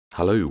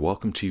Hello,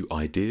 welcome to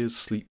Ideas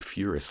Sleep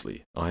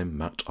Furiously. I'm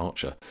Matt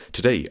Archer.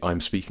 Today I'm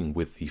speaking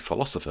with the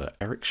philosopher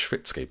Eric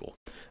Schwitzgebel.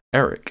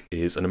 Eric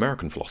is an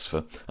American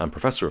philosopher and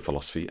professor of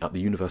philosophy at the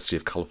University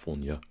of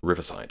California,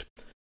 Riverside.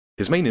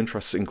 His main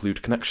interests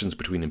include connections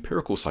between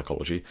empirical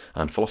psychology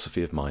and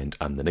philosophy of mind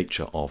and the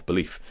nature of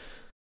belief.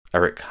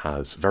 Eric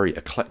has very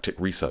eclectic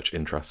research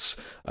interests.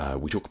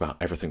 We talk about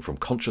everything from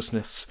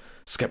consciousness,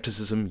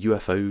 skepticism,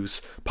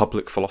 UFOs,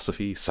 public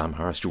philosophy, Sam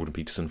Harris, Jordan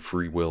Peterson,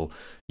 free will,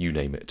 you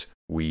name it.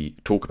 We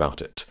talk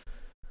about it.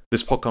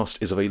 This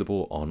podcast is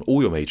available on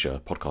all your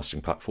major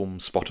podcasting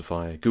platforms,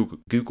 Spotify,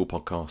 Google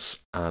Podcasts,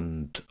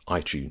 and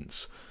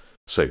iTunes.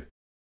 So,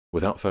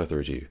 without further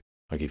ado,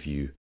 I give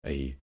you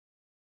a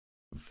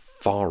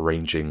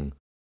far-ranging,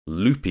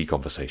 loopy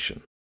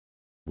conversation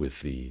with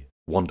the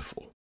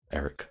wonderful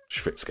Eric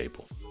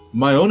Schwitzgebel.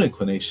 My own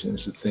inclination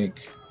is to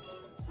think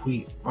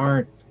we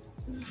aren't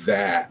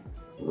that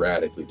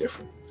radically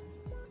different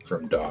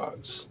from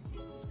dogs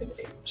and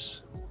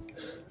apes.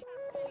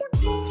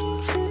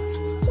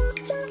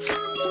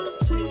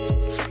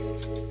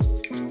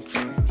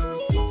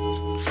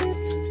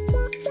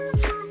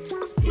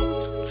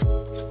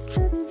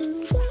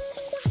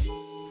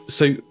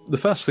 So the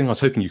first thing I was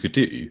hoping you could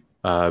do,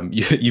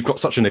 you've got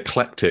such an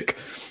eclectic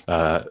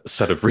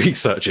set of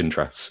research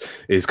interests,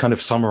 is kind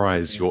of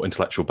summarize your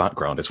intellectual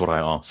background. Is what I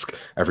ask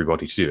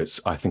everybody to do.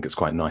 I think it's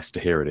quite nice to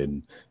hear it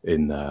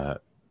in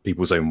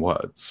people's own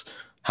words,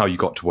 how you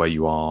got to where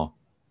you are,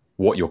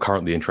 what you're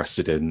currently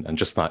interested in, and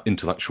just that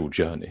intellectual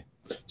journey.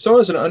 So I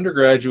was an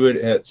undergraduate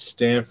at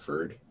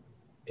Stanford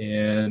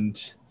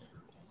and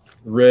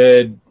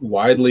read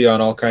widely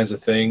on all kinds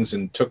of things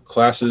and took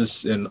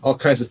classes in all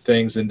kinds of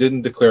things and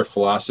didn't declare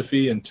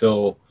philosophy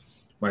until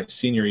my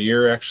senior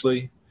year,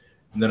 actually.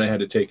 And then I had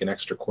to take an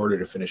extra quarter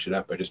to finish it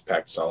up. I just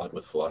packed solid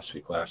with philosophy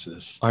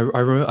classes.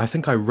 I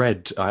think I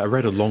read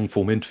a long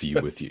form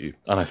interview with you,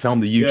 and I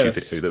found the YouTube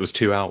Yes. video that was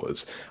 2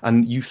 hours.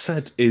 And you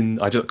said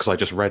because I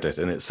just read it,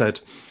 and it said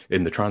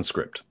in the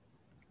transcript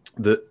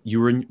that you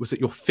were in, was it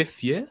your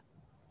 5th year?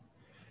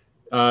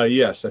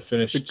 Yes, I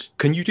finished.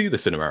 Can you do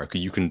this in America?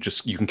 You can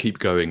keep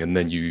going, and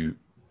then you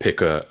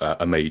pick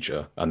a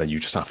major, and then you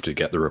just have to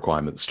get the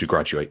requirements to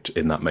graduate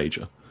in that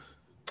major.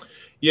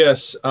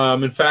 Yes.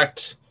 In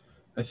fact,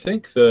 I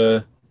think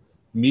the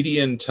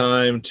median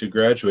time to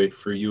graduate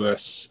for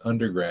U.S.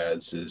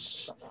 undergrads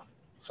is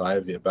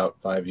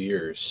about 5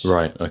 years.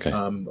 Right. Okay.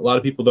 A lot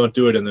of people don't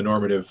do it in the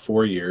normative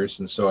 4 years,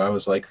 and so I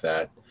was like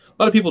that. A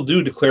lot of people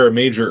do declare a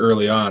major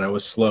early on. I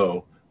was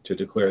slow to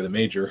declare the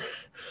major.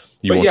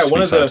 You want to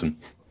be certain.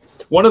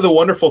 One of the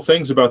wonderful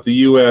things about the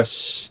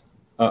U.S.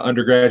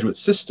 Undergraduate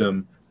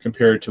system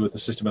compared to the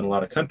system in a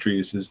lot of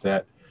countries is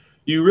that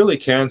you really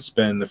can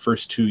spend the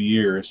first 2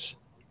 years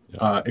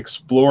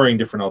exploring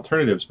different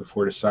alternatives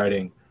before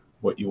deciding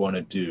what you want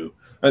to do.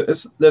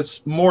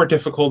 That's more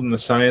difficult in the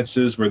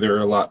sciences, where there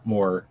are a lot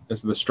more,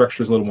 as the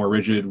structure is a little more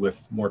rigid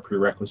with more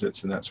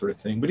prerequisites and that sort of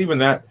thing. But even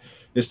that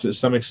is to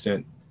some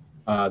extent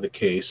the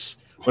case.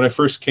 When I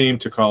first came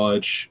to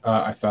college,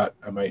 I thought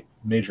I might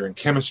major in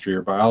chemistry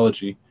or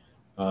biology,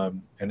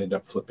 and ended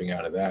up flipping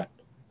out of that.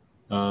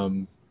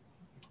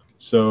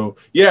 So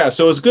it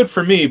was good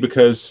for me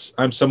because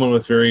I'm someone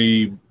with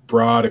very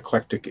broad,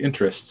 eclectic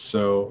interests.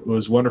 So it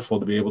was wonderful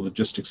to be able to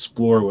just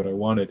explore what I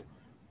wanted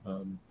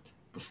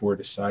before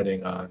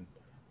deciding on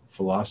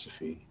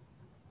philosophy.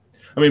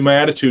 I mean, my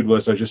attitude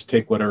was I just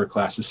take whatever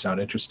classes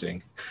sound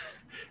interesting.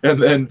 And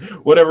then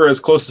whatever is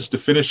closest to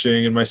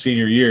finishing in my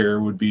senior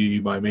year would be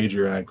my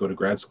major, and I'd go to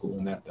grad school,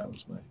 and that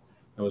was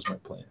my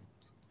plan.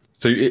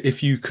 So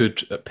if you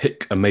could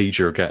pick a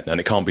major again, and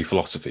it can't be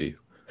philosophy,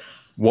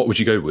 what would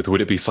you go with?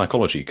 Would it be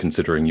psychology,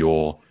 considering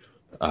your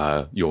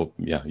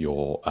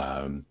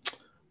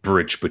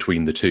bridge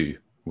between the two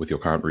with your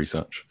current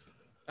research?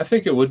 I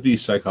think it would be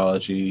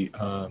psychology,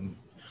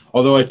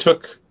 although I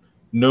took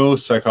no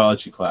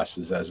psychology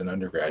classes as an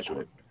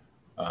undergraduate.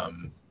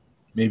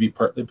 Maybe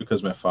partly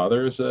because my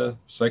father is a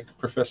psych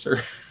professor.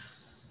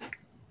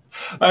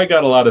 I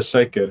got a lot of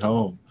psych at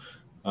home.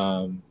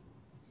 You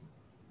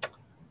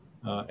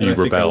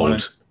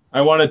rebelled.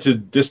 I wanted to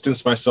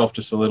distance myself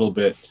just a little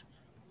bit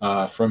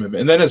from him.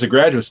 And then as a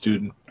graduate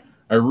student,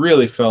 I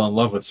really fell in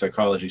love with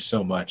psychology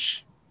so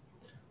much.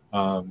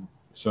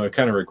 So I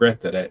kind of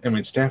regret that. I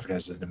mean, Stanford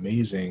has an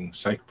amazing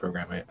psych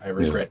program. I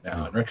regret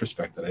now in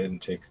retrospect that I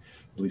didn't take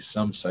at least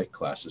some psych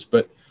classes.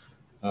 But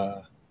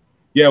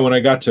when I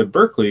got to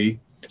Berkeley,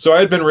 so I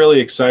had been really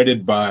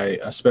excited by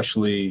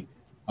especially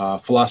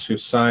philosophy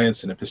of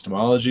science and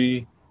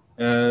epistemology,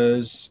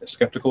 as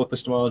skeptical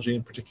epistemology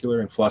in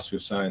particular, and philosophy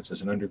of science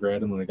as an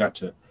undergrad. And when I got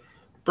to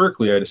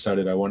Berkeley, I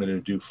decided I wanted to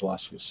do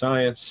philosophy of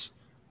science.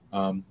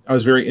 I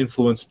was very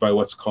influenced by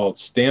what's called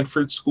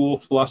Stanford School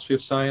Philosophy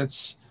of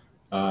Science,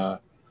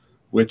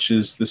 which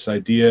is this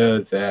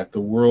idea that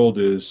the world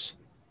is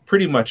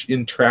pretty much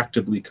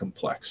intractably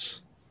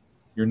complex.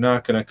 You're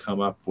not going to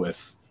come up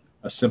with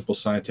a simple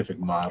scientific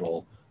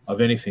model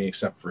of anything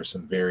except for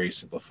some very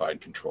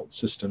simplified controlled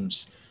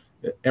systems.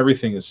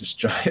 Everything is this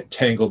giant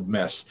tangled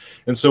mess.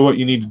 And so what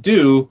you need to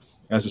do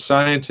as a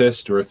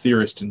scientist or a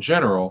theorist in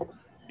general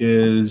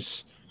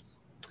is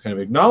kind of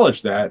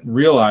acknowledge that and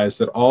realize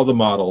that all the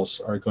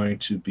models are going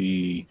to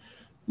be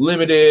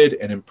limited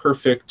and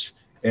imperfect,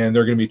 and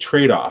they're going to be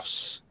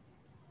trade-offs,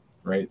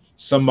 right?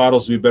 Some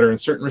models will be better in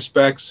certain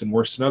respects and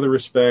worse in other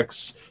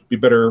respects, be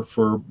better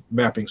for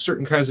mapping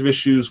certain kinds of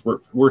issues,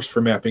 worse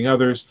for mapping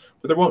others,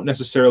 but there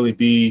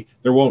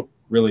won't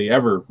really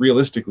ever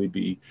realistically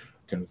be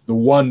kind of the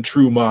one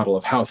true model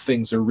of how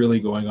things are really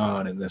going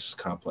on in this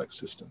complex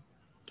system.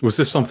 Was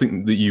this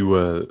something that you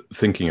were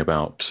thinking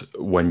about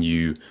when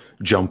you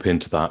jump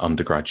into that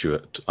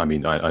undergraduate? I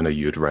mean, I know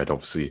you had read,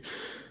 obviously,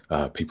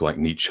 people like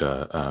Nietzsche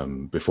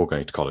before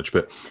going to college,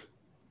 but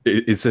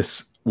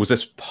was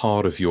this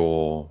part of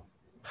your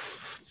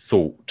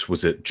thought?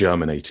 Was it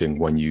germinating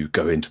when you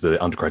go into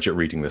the undergraduate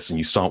reading this and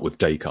you start with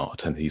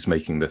Descartes and he's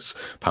making this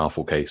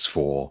powerful case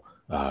for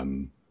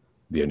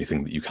the only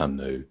thing that you can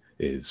know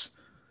is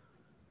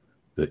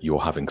that you're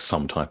having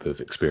some type of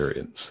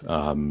experience,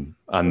 and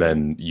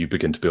then you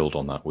begin to build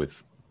on that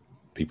with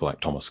people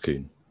like Thomas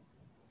Kuhn?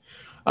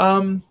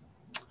 I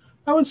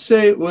would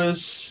say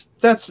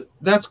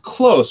that's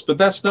close, but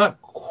that's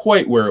not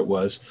quite where it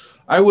was.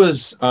 I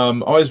was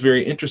always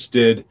very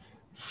interested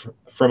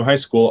from high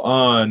school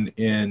on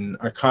in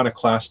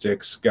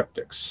iconoclastic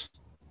skeptics.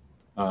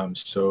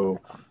 So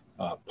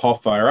Paul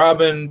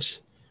Feyerabend,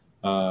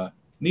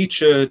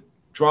 Nietzsche,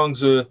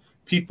 Zhuangzi,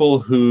 people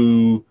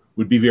who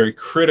would be very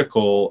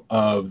critical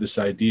of this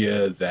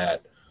idea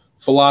that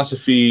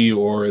philosophy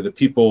or the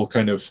people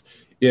kind of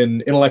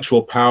in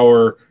intellectual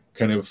power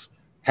kind of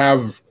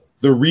have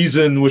the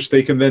reason which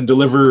they can then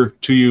deliver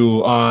to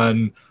you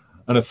on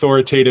an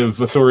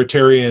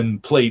authoritarian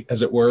plate,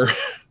 as it were,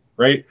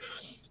 right?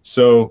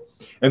 So,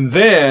 I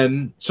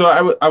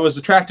was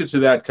attracted to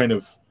that kind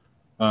of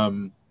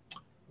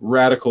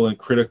radical and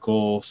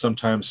critical,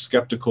 sometimes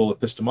skeptical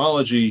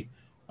epistemology.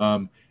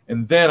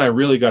 And then I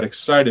really got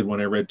excited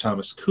when I read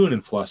Thomas Kuhn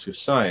in Philosophy of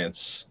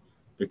Science,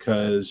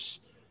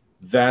 because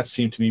he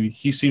seemed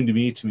to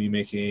me to be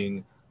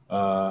making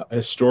a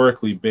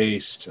historically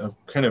based, a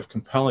kind of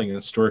compelling and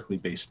historically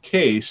based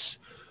case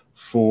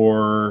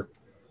for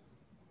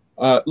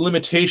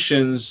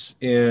limitations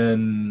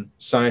in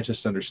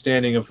scientists'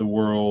 understanding of the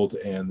world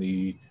and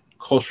the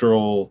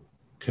cultural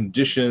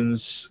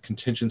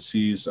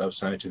contingencies of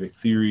scientific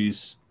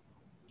theories.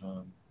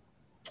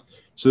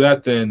 So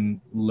that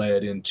then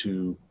led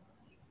into,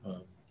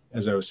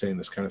 as I was saying,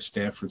 this kind of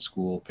Stanford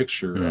School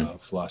picture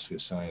of philosophy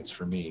of science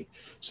for me.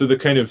 So the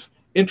kind of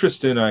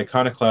interest in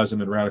iconoclasm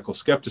and radical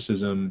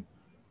skepticism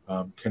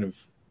kind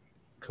of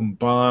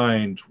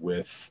combined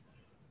with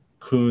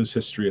Kuhn's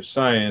history of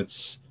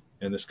science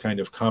and this kind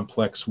of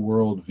complex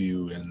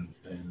worldview in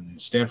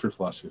Stanford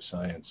philosophy of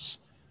science.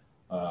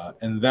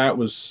 And that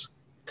was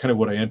kind of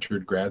what I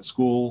entered grad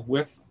school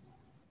with.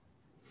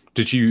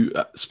 Did you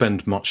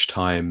spend much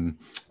time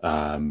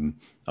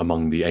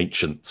among the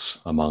ancients,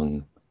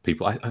 among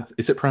people?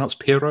 Is it pronounced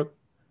Pyrrho?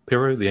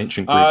 Pyrrho, the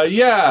ancient Greeks?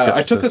 Yeah,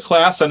 I took a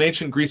class on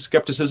ancient Greek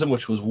skepticism,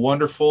 which was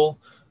wonderful.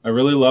 I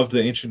really loved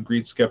the ancient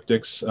Greek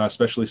skeptics,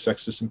 especially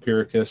Sextus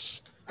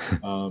Empiricus.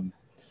 I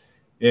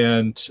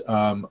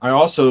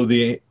also,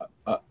 the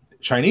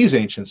Chinese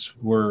ancients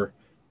were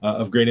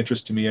of great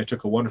interest to me. I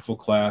took a wonderful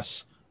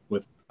class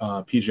with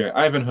P.J.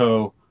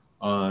 Ivanhoe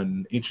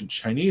on ancient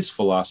Chinese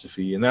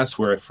philosophy, and that's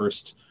where I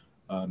first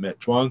met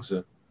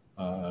Zhuangzi,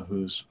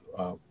 who's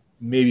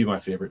maybe my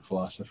favorite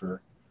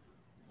philosopher.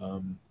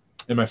 And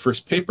my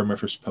first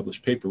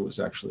published paper was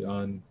actually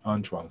on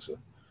Zhuangzi.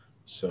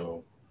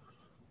 So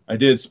I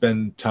did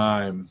spend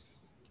time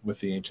with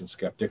the ancient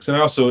skeptics, and I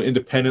also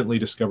independently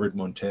discovered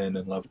Montaigne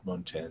and loved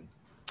Montaigne.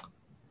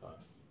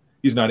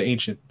 He's not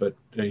ancient, but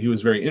he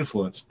was very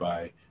influenced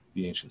by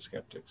the ancient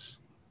skeptics.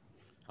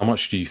 How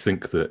much do you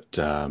think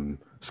that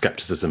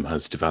skepticism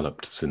has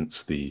developed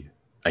since the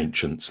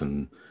ancients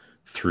and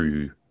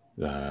through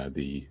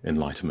the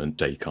Enlightenment,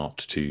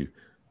 Descartes to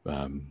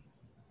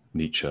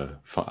Nietzsche?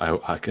 I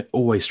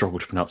always struggle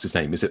to pronounce his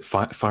name. Is it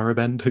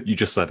Feyerabend? You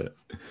just said it.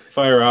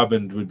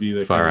 Feyerabend would be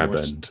the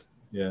Feyerabend.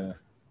 Yeah.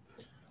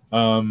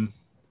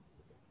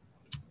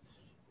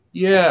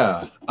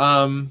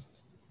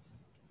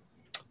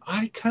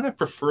 I kind of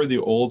prefer the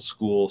old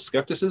school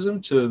skepticism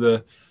to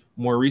the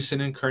more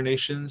recent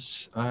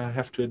incarnations, I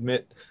have to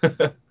admit.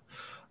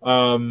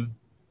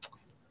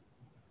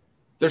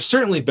 There's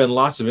certainly been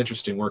lots of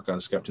interesting work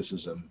on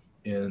skepticism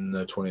in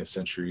the 20th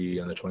century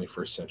and the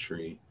 21st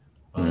century.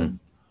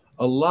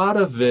 A lot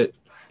of it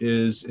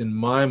is, in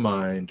my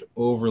mind,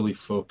 overly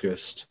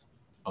focused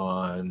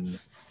on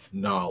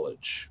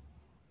knowledge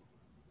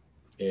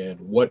and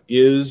what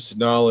is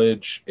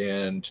knowledge,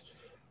 and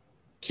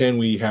can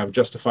we have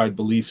justified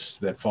beliefs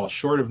that fall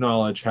short of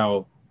knowledge?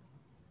 How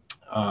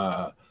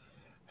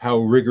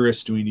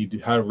rigorous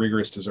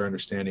does our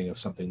understanding of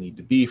something need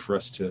to be for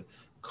us to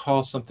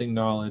call something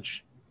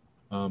knowledge?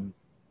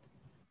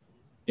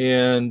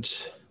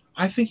 And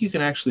I think you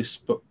can actually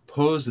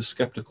pose the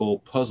skeptical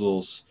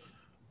puzzles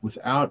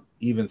without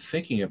even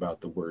thinking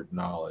about the word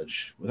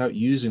knowledge, without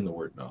using the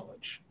word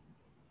knowledge.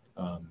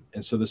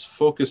 And so this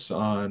focus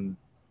on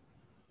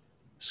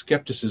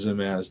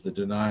skepticism as the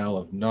denial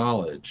of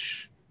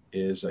knowledge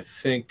is, I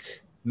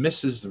think,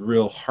 misses the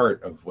real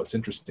heart of what's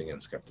interesting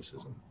in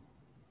skepticism.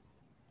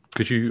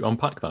 Could you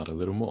unpack that a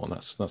little more?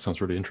 That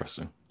sounds really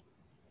interesting.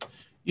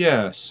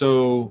 Yeah,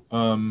 so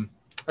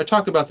I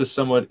talk about this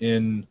somewhat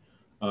in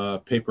a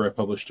paper I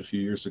published a few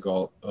years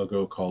ago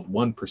called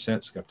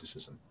 1%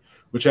 Skepticism,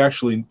 which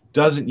actually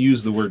doesn't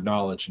use the word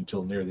knowledge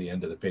until near the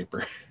end of the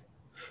paper,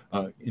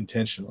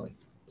 intentionally.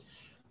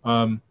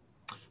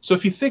 So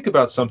if you think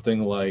about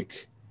something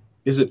like,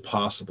 is it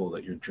possible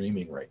that you're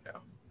dreaming right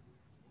now?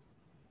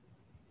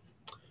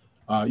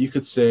 You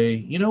could say,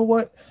 you know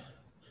what?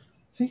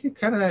 I think it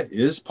kind of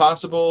is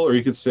possible. Or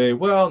you could say,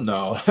 well,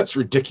 no, that's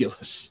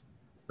ridiculous,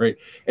 right?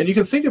 And you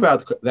can think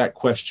about that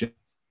question,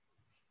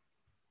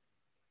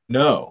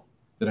 no,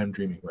 that I'm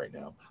dreaming right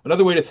now.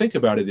 Another way to think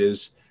about it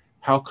is,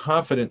 how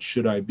confident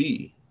should I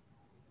be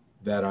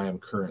that I am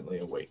currently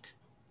awake?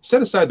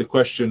 Set aside the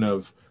question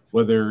of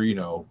whether,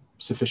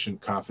 sufficient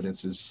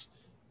confidence is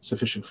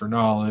sufficient for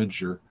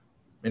knowledge or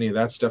any of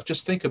that stuff.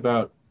 Just think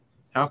about,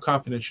 how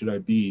confident should I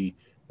be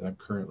that I'm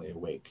currently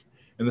awake?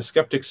 And the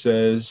skeptic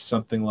says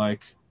something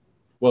like,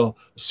 well,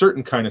 a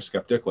certain kind of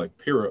skeptic, like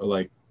Pyrrho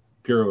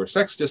or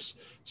Sextus,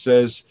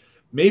 says,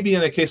 maybe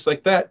in a case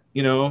like that,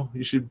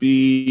 you should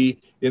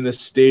be in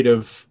this state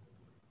of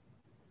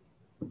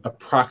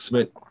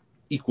approximate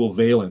equal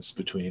valence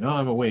between,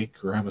 I'm awake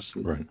or I'm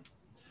asleep. Right.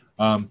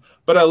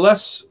 But a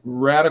less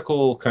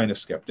radical kind of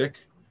skeptic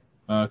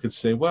could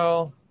say,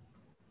 well,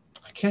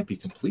 I can't be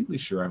completely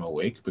sure I'm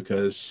awake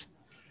because,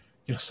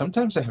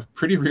 sometimes I have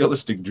pretty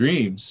realistic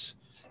dreams,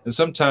 and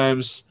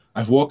sometimes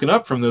I've woken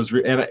up from those,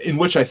 and in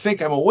which I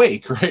think I'm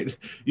awake, right?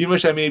 In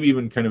which I maybe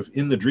even kind of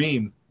in the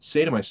dream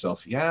say to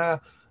myself, yeah,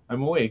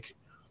 I'm awake,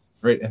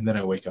 right? And then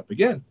I wake up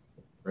again,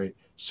 right?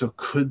 So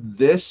could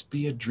this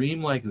be a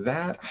dream like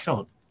that? I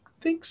don't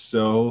think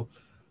so,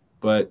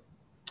 but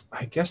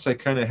I guess I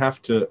kind of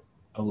have to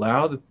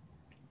allow the,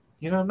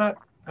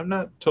 I'm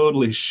not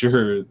totally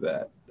sure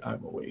that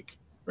I'm awake,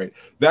 right?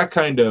 That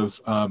kind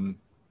of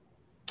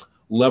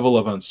level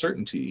of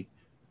uncertainty,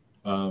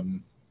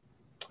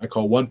 I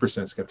call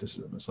 1%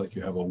 skepticism. It's like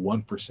you have a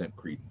 1%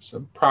 credence,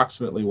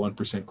 approximately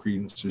 1%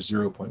 credence or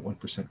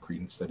 0.1%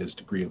 credence, that is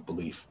degree of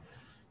belief.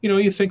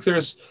 You think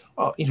there's,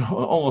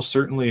 almost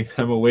certainly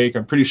I'm awake.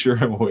 I'm pretty sure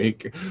I'm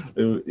awake.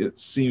 It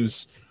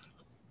seems,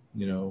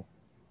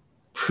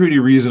 pretty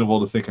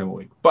reasonable to think I'm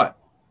awake. But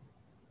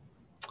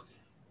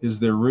is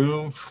there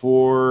room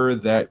for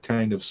that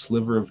kind of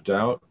sliver of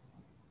doubt?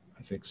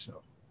 I think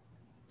so.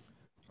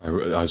 I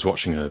was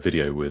watching a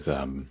video with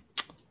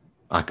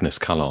Agnes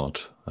Callard.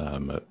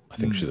 I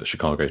think she's at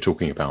Chicago,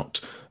 talking about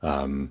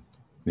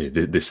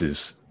this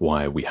is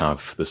why we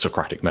have the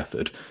Socratic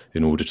method,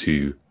 in order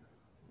to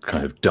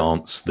kind of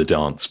dance the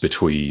dance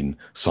between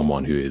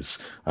someone who is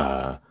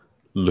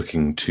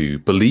looking to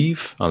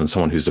believe and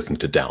someone who's looking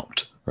to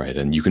doubt, right?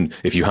 And you can,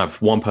 if you have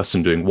one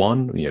person doing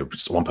one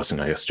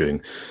person, I guess,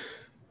 doing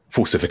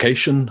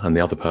falsification, and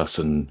the other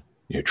person,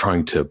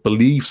 trying to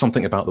believe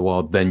something about the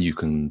world, then you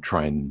can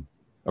try and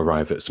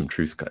arrive at some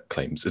truth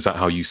claims. Is that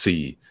how you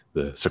see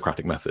the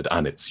Socratic method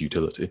and its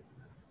utility?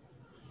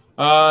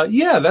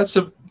 Yeah, that's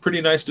a pretty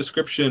nice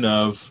description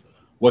of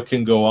what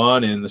can go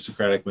on in the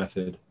Socratic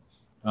method.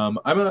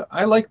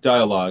 I like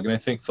dialogue, and I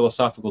think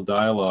philosophical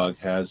dialogue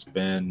has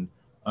been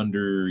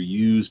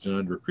underused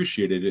and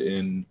underappreciated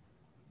in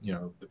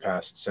the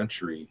past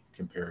century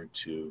compared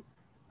to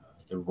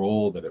the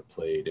role that it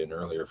played in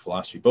earlier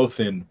philosophy, both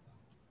in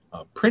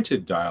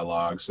printed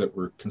dialogues that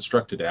were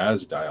constructed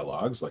as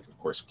dialogues, like of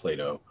course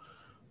Plato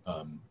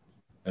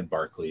and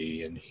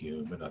Berkeley and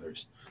Hume and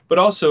others, but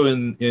also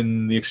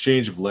in the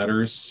exchange of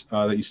letters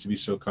that used to be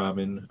so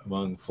common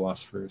among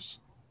philosophers.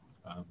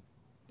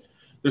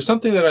 There's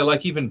something that I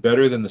like even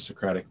better than the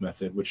Socratic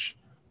method, which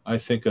I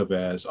think of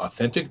as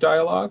authentic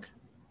dialogue,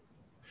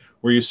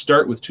 where you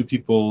start with two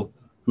people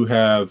who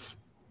have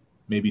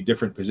maybe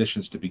different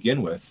positions to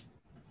begin with.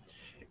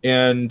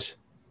 And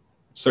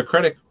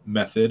Socratic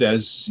method,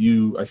 as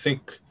you, I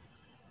think,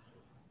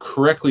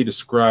 correctly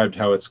described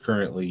how it's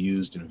currently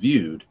used and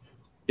viewed,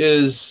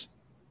 is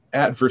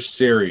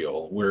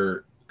adversarial,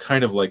 where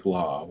kind of like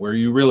law, where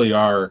you really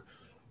are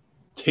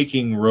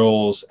taking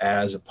roles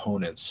as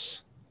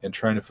opponents and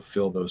trying to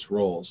fulfill those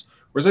roles.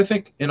 Whereas I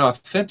think in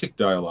authentic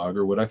dialogue,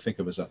 or what I think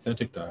of as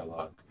authentic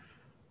dialogue,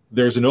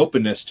 there's an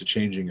openness to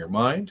changing your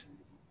mind,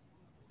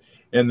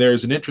 and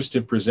there's an interest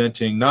in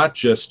presenting not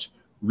just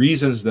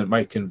reasons that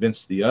might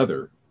convince the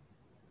other,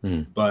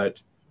 but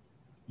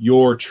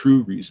your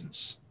true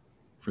reasons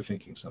for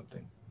thinking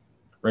something,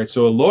 right?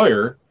 So a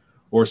lawyer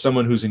or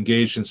someone who's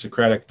engaged in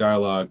Socratic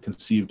dialogue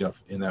conceived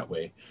of in that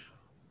way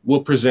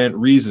will present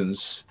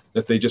reasons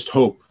that they just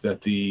hope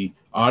that the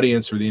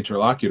audience or the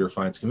interlocutor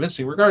finds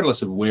convincing,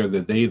 regardless of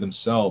whether they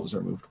themselves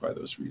are moved by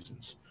those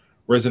reasons.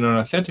 Whereas in an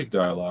authentic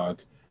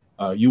dialogue,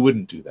 you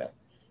wouldn't do that.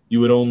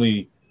 You would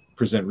only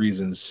present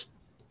reasons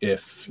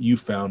if you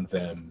found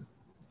them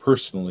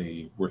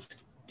personally worth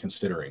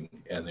considering,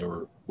 and they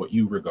were what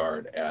you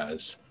regard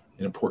as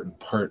an important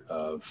part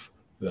of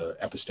the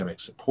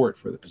epistemic support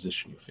for the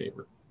position you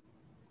favor.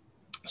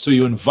 So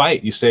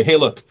you say, hey,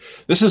 look,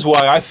 this is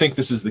why I think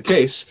this is the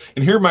case,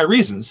 and here are my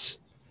reasons.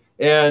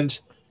 And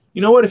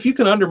you know what? If you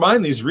can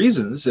undermine these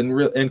reasons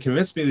and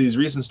convince me these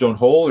reasons don't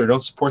hold or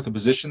don't support the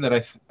position that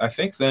I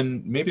think,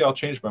 then maybe I'll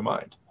change my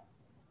mind.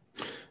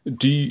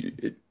 Do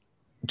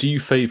you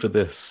favor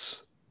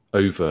this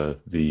over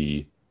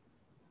the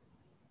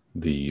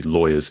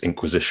lawyer's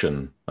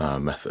inquisition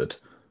method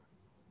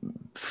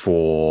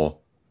for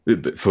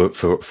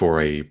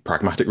a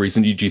pragmatic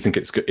reason? Do you think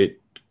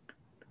it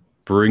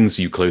brings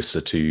you closer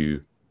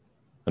to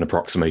an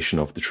approximation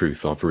of the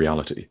truth of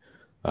reality,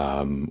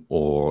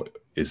 or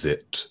is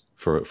it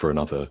for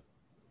another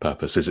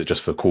purpose? Is it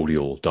just for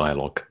cordial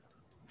dialogue?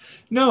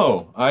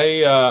 No,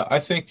 I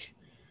think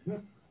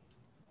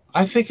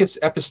it's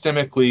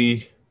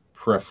epistemically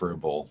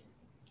preferable.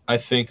 I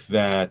think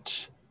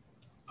that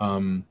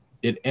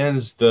it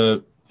ends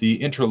the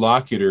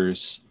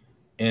interlocutors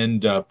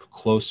end up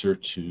closer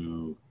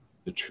to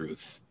the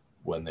truth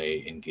when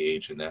they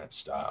engage in that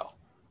style,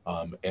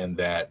 and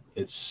that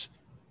it's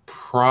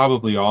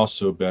probably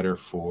also better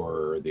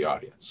for the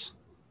audience.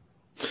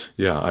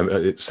 Yeah,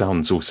 it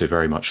sounds also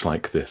very much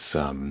like this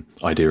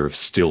idea of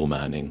still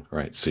manning,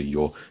 right? So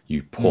you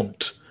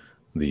put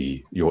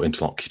your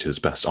interlocutor's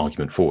best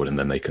argument forward, and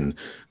then they can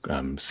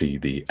see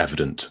the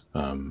evident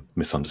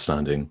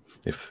misunderstanding,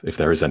 if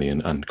there is any,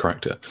 and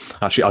correct it.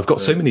 Actually, I've got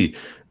so many.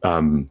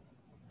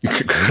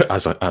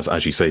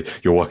 As you say,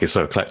 your work is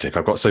so eclectic.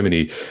 I've got so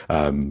many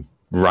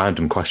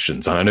random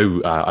questions, and I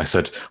know I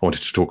said I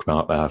wanted to talk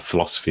about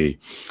philosophy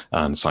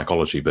and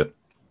psychology, but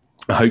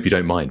I hope you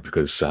don't mind,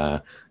 because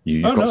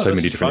you've got so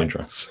many different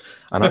interests.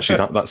 And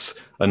actually, that's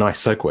a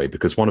nice segue,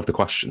 because one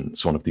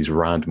of these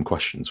random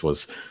questions,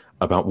 was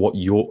about what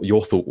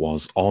your thought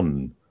was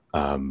on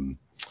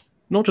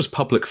not just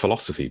public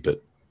philosophy,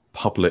 but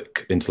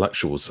public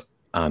intellectuals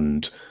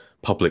and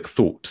public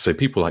thought. So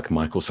people like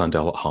Michael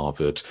Sandel at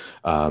Harvard,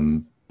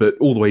 but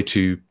all the way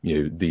to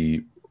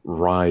the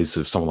rise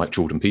of someone like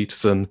Jordan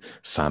Peterson,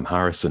 Sam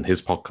Harris, and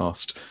his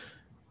podcast.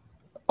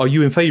 Are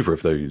you in favor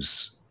of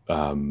those?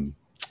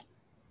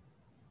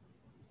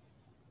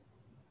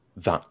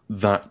 That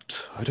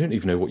I don't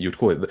even know what you'd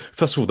call it.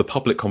 First of all, the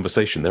public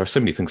conversation. There are so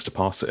many things to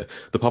pass it.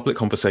 The public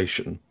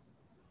conversation,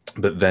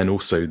 but then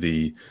also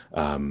the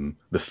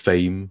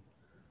fame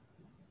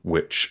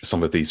which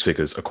some of these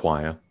figures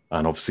acquire,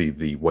 and obviously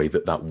the way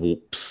that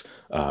warps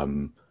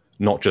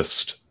not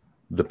just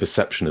the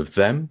perception of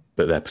them,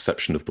 but their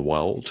perception of the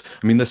world.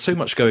 I mean, there's so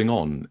much going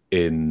on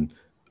in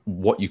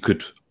what you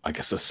could, I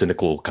guess, a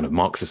cynical kind of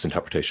Marxist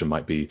interpretation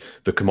might be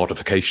the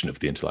commodification of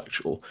the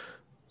intellectual.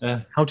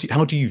 How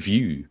do you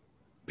view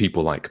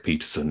people like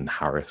Peterson,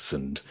 Harris,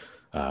 and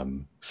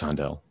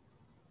Sandel?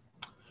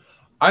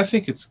 I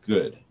think it's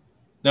good.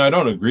 Now, I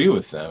don't agree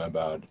with them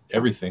about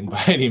everything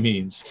by any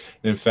means.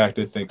 In fact,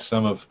 I think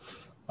some of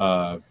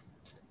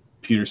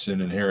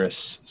Peterson and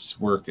Harris'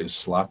 work is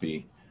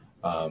sloppy.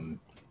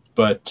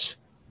 But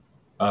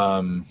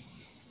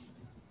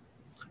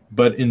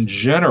in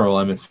general,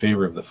 I'm in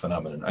favor of the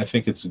phenomenon. I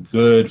think it's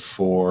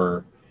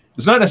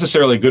not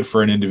necessarily good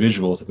for an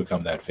individual to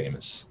become that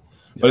famous.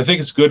 But I think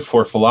it's good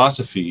for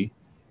philosophy,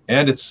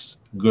 and it's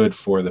good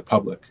for the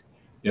public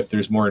if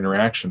there's more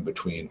interaction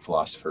between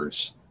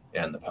philosophers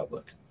and the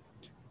public.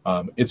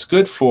 It's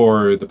good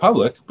for the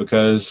public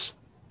because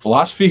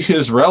philosophy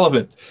is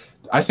relevant.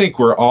 I think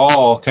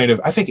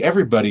I think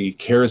everybody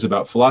cares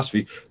about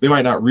philosophy. They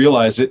might not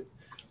realize it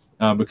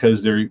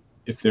because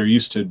if they're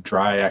used to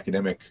dry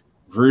academic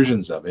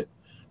versions of it,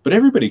 but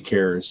everybody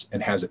cares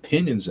and has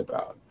opinions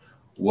about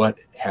what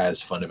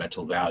has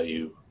fundamental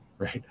value.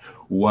 Right?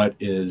 What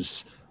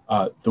is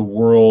the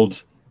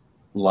world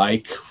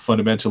like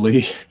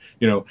fundamentally?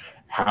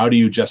 How do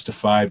you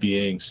justify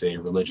being, say,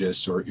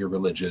 religious or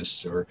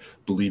irreligious, or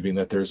believing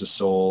that there's a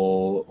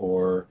soul,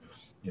 or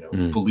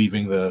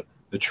believing the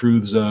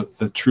truths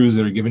that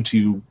are given to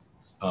you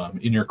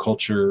in your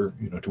culture?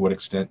 To what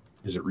extent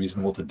is it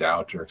reasonable to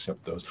doubt or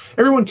accept those?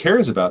 Everyone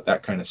cares about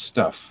that kind of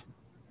stuff.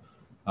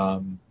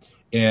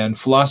 And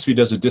philosophy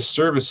does a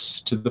disservice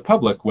to the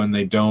public when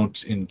they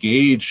don't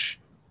engage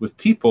with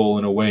people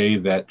in a way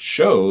that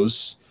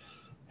shows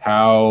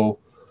how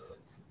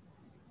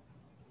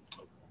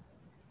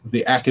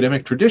the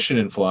academic tradition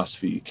in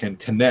philosophy can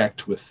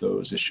connect with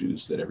those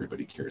issues that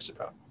everybody cares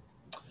about.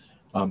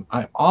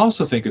 I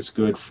also think it's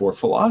good for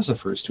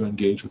philosophers to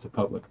engage with the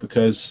public,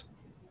 because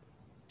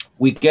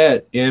we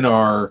get in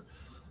our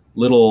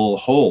little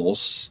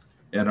holes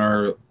and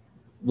our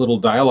little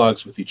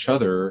dialogues with each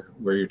other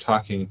where you're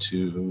talking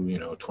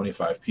to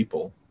 25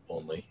 people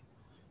only,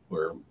 who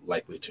are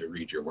likely to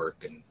read your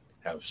work and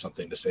have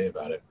something to say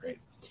about it, right?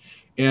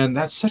 And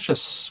that's such a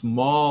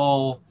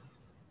small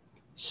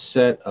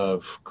set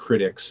of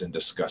critics and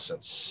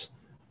discussants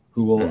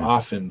who will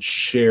often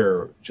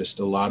share just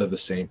a lot of the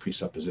same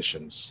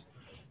presuppositions.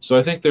 So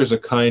I think there's a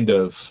kind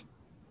of,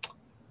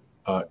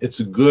 it's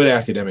a good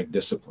academic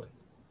discipline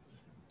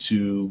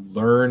to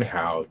learn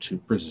how to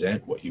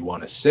present what you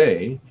want to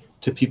say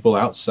to people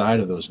outside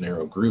of those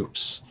narrow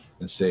groups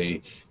and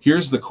say,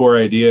 here's the core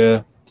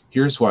idea,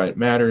 here's why it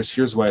matters,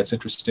 here's why it's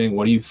interesting,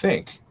 what do you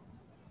think?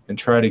 And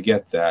try to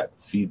get that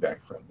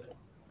feedback from them.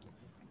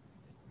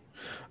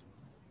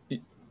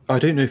 I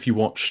don't know if you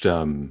watched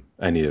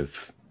any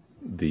of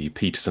the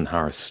Peterson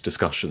Harris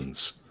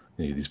discussions,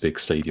 these big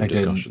stadium I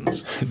didn't.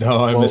 discussions.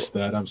 No, I Well, missed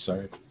that. I'm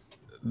sorry.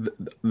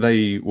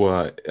 they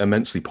were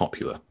immensely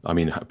popular. I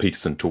mean,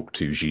 Peterson talked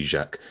to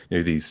Zizek.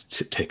 These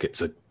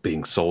tickets are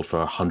being sold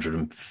for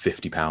 £150,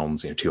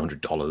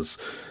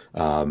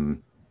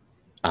 $200.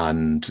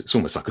 And it's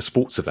almost like a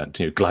sports event,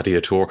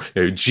 Gladiator.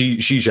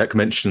 Zizek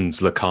mentions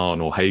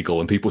Lacan or Hegel,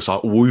 and people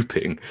start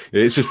whooping.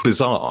 It's just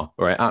bizarre,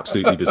 right?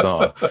 Absolutely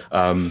bizarre.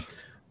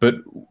 But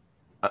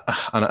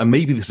and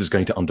maybe this is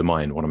going to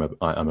undermine what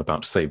I'm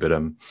about to say, but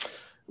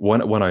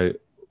when I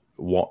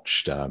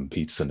watched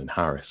Peterson and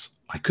Harris,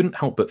 I couldn't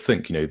help but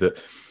think,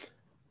 that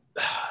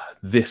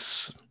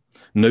this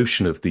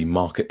notion of the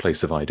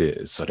marketplace of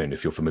ideas. I don't know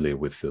if you're familiar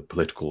with the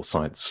political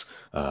science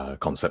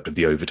concept of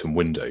the Overton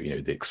window,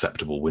 the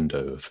acceptable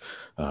window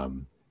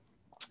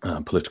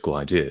of political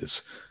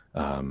ideas.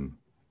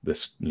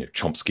 This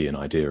Chomskyan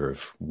idea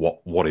of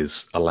what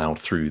is allowed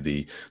through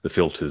the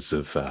filters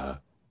of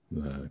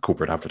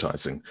corporate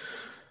advertising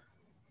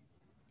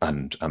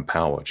and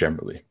power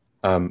generally.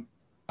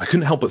 I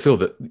couldn't help but feel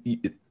that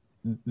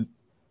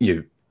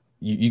you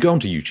go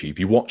onto YouTube,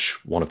 you watch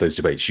one of those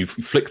debates, you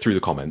flick through the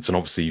comments, and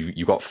obviously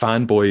you've got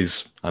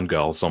fanboys and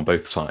girls on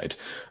both sides.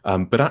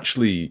 But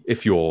actually,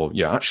 if you're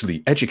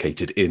actually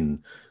educated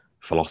in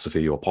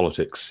philosophy or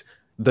politics,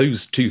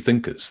 those two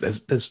thinkers,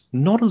 there's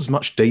not as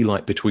much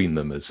daylight between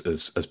them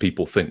as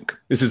people think.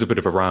 This is a bit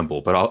of a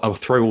ramble, but I'll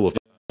throw all of that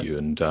at you.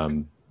 And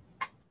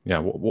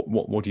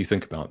what do you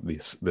think about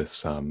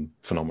this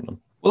phenomenon?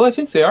 Well, I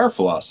think they are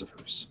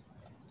philosophers.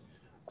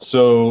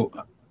 So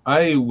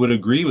I would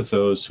agree with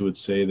those who would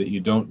say that you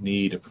don't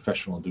need a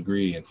professional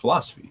degree in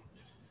philosophy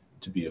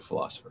to be a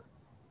philosopher.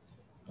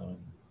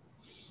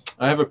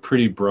 I have a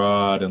pretty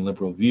broad and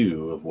liberal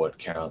view of what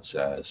counts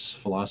as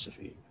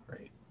philosophy,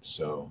 right?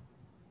 So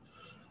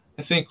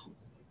I think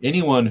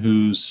anyone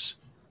who's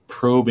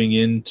probing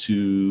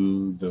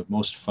into the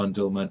most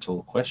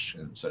fundamental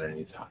questions on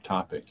any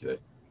topic, the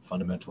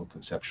fundamental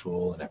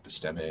conceptual and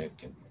epistemic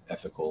and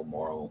ethical,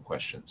 moral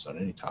questions on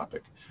any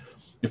topic,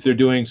 if they're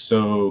doing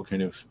so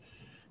kind of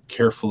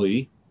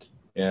carefully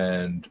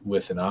and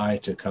with an eye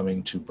to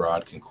coming to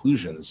broad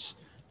conclusions,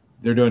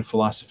 they're doing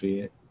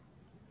philosophy.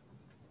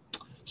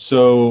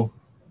 So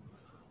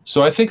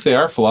I think they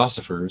are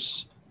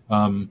philosophers.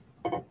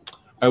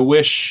 I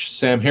wish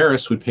Sam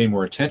Harris would pay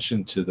more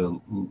attention to the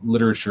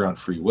literature on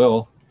free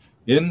will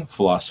in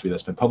philosophy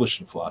that's been published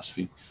in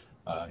philosophy.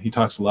 He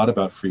talks a lot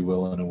about free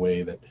will in a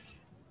way that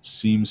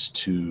seems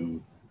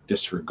to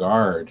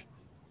disregard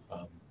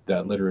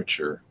that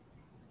literature.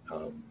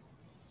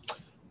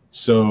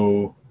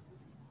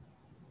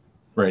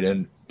 Right,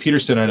 and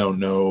Peterson, I don't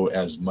know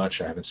as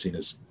much. I haven't seen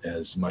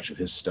as much of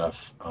his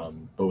stuff,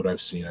 but what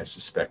I've seen, I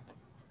suspect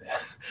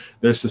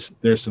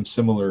there's some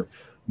similar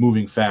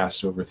moving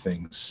fast over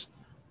things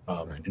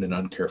in an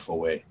uncareful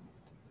way.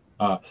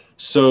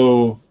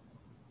 So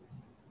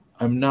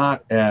I'm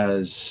not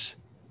as.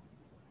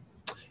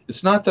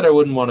 It's not that I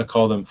wouldn't want to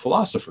call them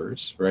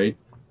philosophers, right?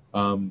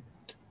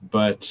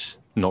 But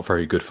not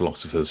very good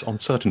philosophers on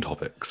certain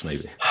topics,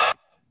 maybe.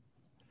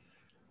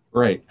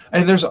 Right.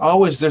 And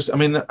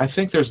I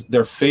think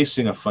they're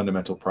facing a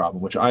fundamental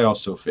problem, which I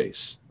also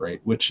face,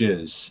 right? Which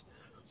is,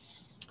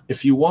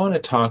 if you want to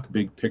talk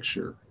big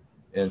picture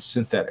and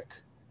synthetic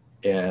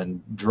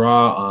and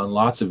draw on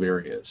lots of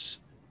areas,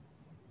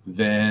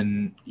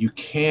 then you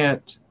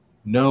can't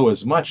know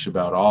as much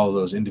about all of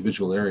those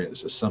individual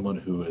areas as someone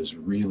who has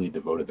really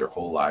devoted their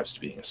whole lives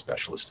to being a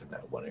specialist in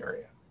that one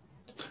area.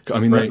 I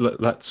mean, right?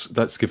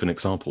 let's give an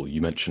example. You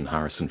mentioned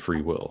Harris and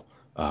free will.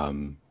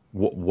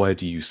 Where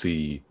do you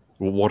see?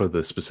 What are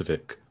the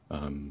specific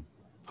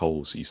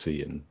holes you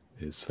see in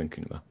his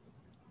thinking there?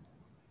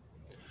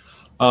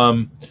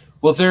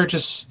 Well,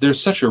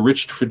 there's such a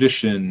rich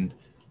tradition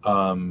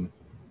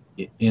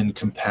in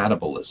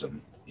compatibilism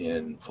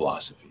in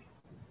philosophy,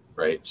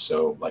 right?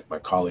 So, like my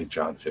colleague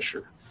John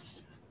Fisher,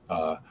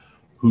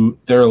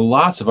 there are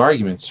lots of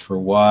arguments for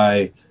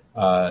why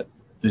the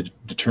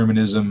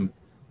determinism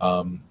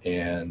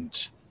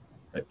and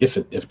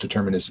if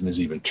determinism is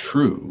even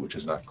true, which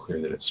is not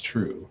clear that it's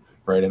true,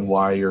 right? And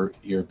why your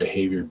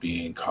behavior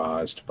being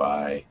caused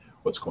by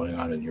what's going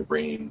on in your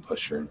brain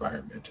plus your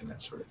environment and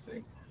that sort of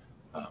thing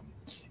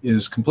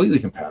is completely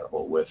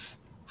compatible with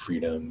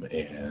freedom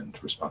and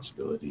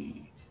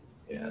responsibility.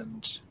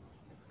 And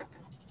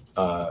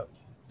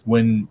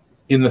when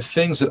in the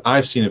things that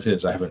I've seen of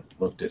his, I haven't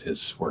looked at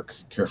his work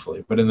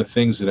carefully, but in the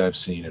things that I've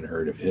seen and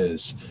heard of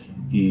his,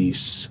 he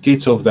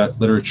skates over that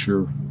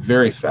literature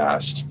very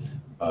fast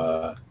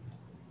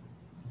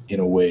in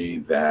a way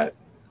that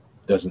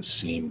doesn't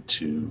seem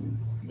to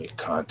make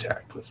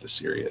contact with the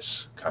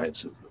serious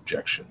kinds of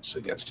objections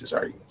against his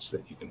arguments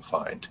that you can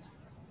find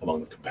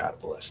among the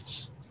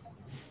compatibilists.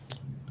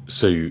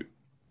 So,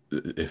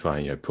 if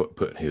I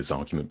put his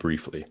argument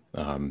briefly,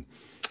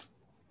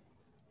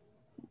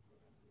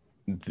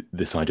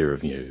 this idea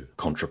of,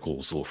 contra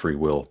causal free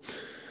will,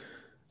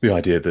 the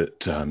idea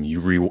that you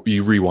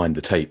rewind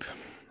the tape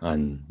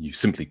and you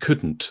simply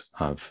couldn't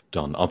have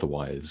done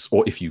otherwise,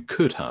 or if you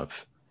could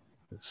have,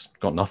 it's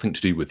got nothing to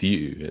do with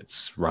you.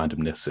 It's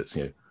randomness. It's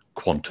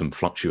quantum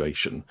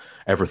fluctuation.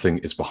 Everything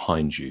is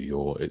behind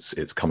you.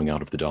 It's coming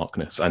out of the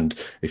darkness. And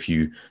if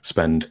you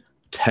spend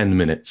 10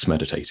 minutes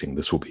meditating,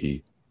 this will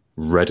be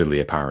readily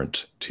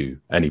apparent to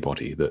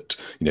anybody that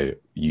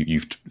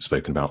you've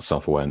spoken about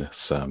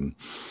self-awareness, and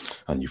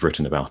you've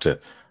written about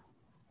it.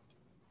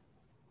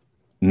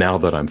 Now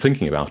that I'm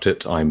thinking about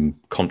it, I'm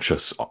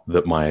conscious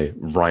that my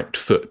right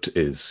foot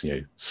is,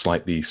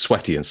 slightly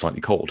sweaty and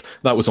slightly cold.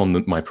 That was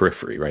on my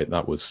periphery, right?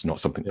 That was not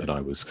something that I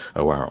was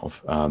aware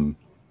of.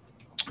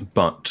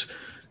 But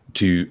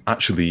to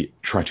actually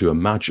try to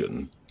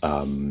imagine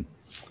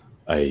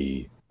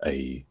a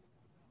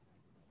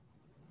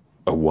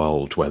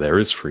world where there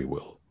is free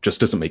will just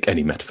doesn't make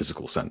any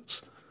metaphysical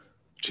sense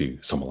to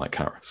someone like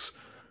Harris.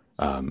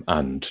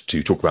 And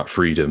to talk about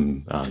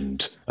freedom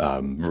and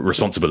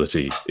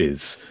responsibility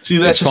is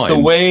that's just fine,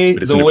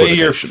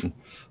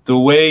 the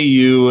way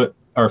you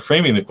are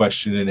framing the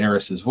question in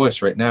Harris's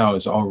voice right now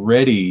is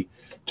already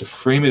to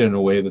frame it in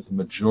a way that the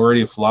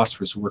majority of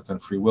philosophers who work on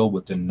free will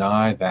would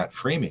deny that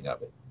framing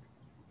of it,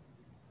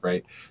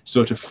 right?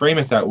 So to frame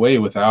it that way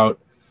without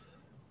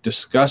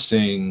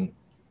discussing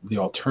the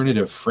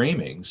alternative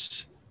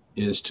framings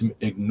is to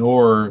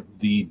ignore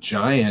the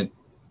giant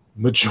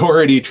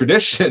majority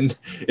tradition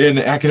in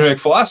academic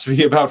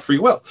philosophy about free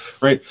will,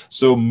 right?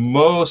 So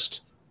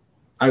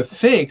I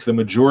think the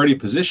majority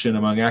position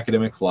among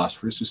academic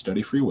philosophers who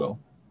study free will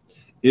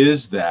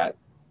is that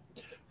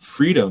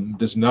freedom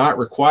does not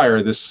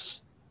require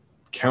this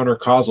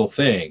counter-causal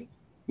thing,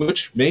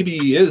 which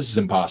maybe is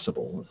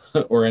impossible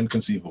or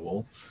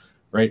inconceivable,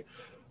 right?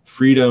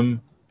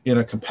 Freedom in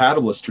a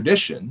compatibilist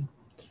tradition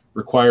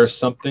requires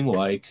something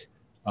like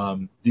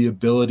the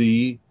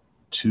ability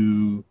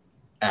to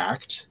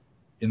act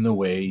in the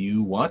way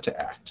you want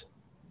to act,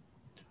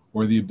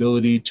 or the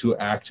ability to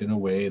act in a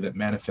way that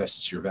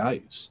manifests your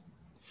values.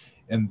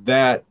 And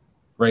that,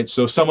 right,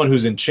 so someone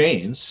who's in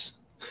chains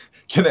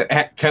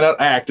cannot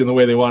act in the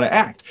way they want to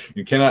act.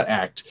 You cannot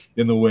act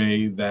in the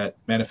way that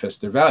manifests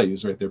their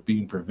values, right? They're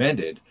being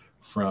prevented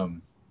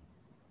from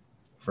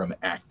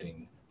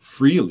acting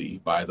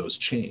freely by those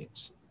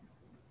chains.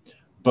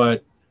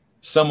 But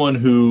someone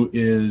who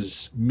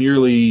is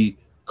merely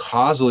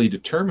causally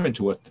determined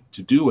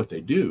to do what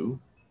they do,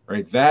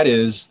 right? That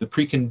is the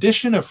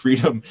precondition of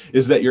freedom,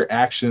 is that your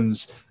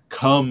actions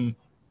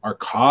are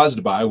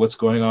caused by what's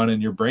going on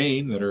in your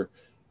brain,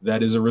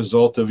 that is a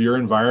result of your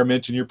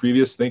environment and your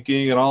previous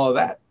thinking and all of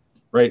that,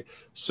 right?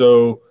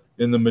 So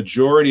in the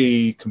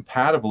majority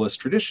compatibilist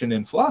tradition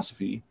in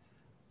philosophy,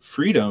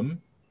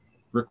 freedom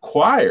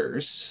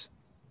requires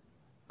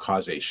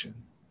causation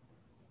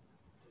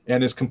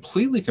and is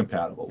completely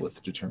compatible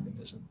with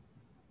determinism.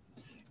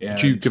 And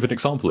could you give an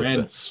example of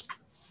this?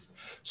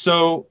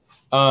 So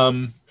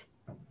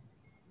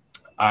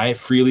I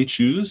freely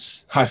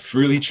chose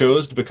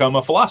to become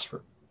a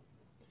philosopher.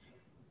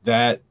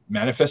 That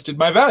manifested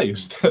my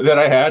values that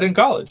I had in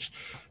college.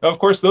 Now, of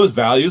course, those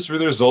values were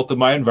the result of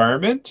my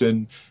environment,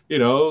 and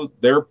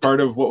they're part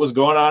of what was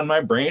going on in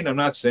my brain. I'm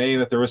not saying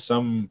that there was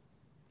some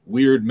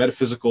weird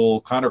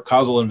metaphysical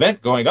counter-causal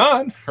event going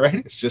on, right?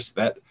 It's just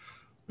that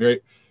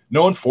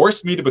no one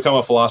forced me to become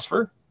a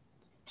philosopher,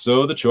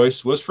 so the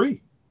choice was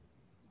free.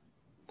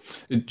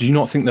 Do you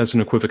not think there's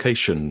an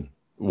equivocation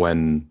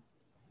when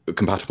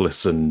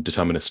compatibilists and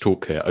determinists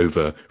talk here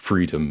over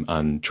freedom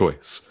and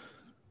choice?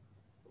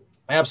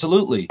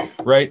 Absolutely,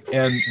 right.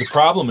 And the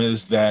problem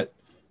is that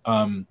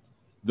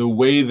the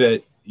way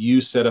that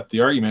you set up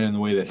the argument and the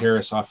way that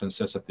Harris often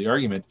sets up the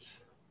argument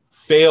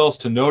fails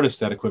to notice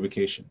that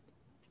equivocation,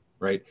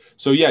 right?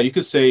 So yeah, you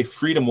could say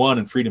freedom 1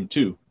 and freedom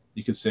 2.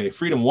 You could say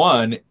freedom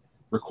 1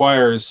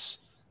 requires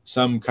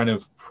some kind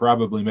of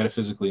probably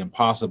metaphysically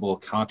impossible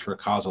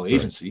contra-causal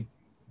agency.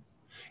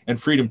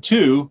 And freedom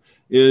 2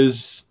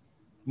 is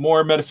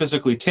more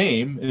metaphysically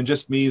tame and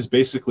just means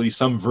basically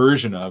some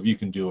version of you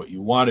can do what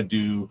you want to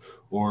do,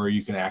 or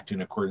you can act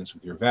in accordance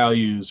with your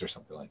values or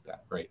something like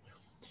that, right?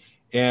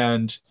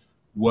 And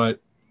what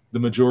the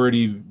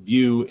majority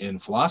view in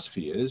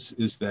philosophy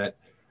is that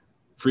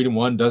freedom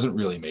 1 doesn't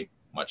really make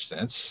much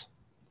sense,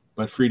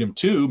 but freedom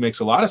 2 makes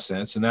a lot of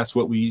sense, and that's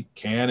what we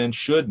can and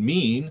should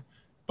mean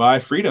by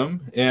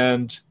freedom.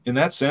 And in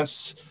that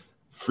sense,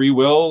 free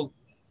will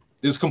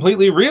is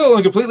completely real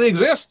and completely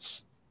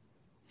exists.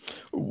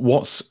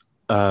 What's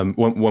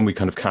when we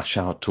kind of cash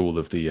out all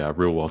of the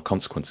real world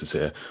consequences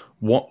here,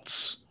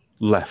 what's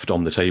left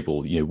on the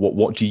table?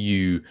 What do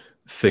you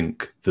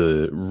think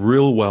the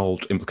real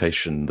world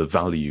implication, the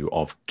value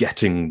of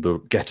getting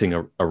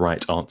a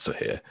right answer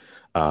here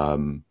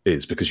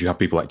is? Because you have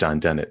people like Dan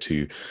Dennett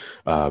who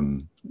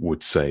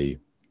would say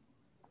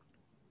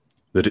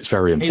that it's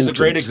very important. He's a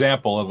great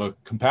example of a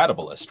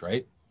compatibilist,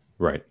 right?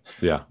 Right.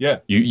 Yeah. Yeah,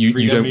 You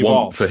freedom don't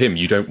want, for evolves. him,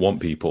 you don't want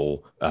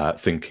people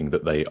thinking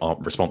that they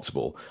aren't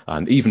responsible.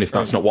 And even if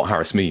that's Right. not what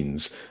Harris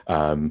means,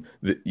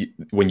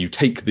 when you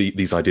take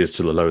these ideas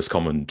to the lowest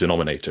common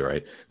denominator,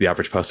 right, the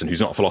average person who's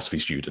not a philosophy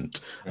student,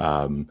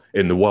 Right.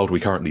 in the world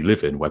we currently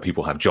live in, where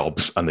people have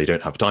jobs and they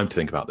don't have time to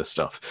think about this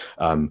stuff,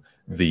 Right.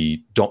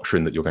 the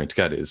doctrine that you're going to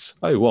get is,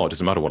 oh, well, it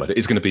doesn't matter what I do.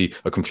 It's going to be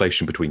a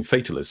conflation between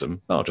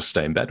fatalism, I'll just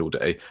stay in bed all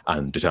day,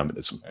 and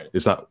determinism. Right.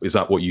 Is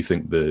that what you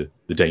think the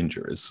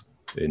danger is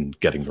in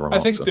getting the wrong I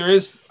think answer? there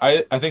is.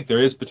 I think there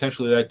is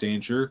potentially that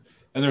danger,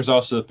 and there's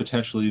also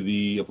potentially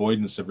the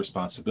avoidance of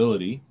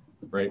responsibility.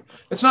 Right.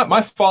 It's not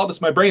my fault. It's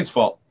my brain's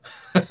fault.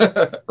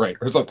 Right,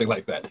 or something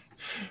like that.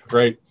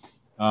 Right.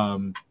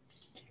 Um,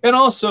 and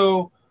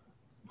also,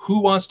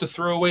 who wants to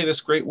throw away this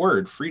great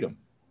word, freedom?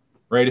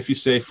 Right. If you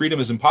say freedom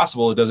is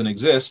impossible, it doesn't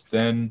exist,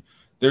 then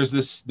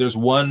there's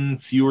one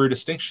fewer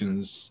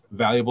distinctions,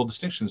 valuable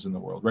distinctions in the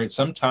world. Right.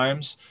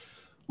 Sometimes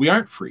we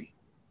aren't free.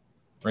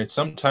 Right.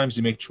 Sometimes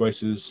you make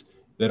choices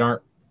that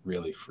aren't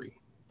really free.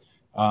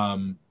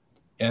 And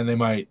they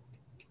might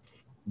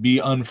be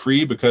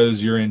unfree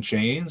because you're in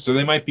chains, or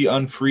they might be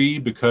unfree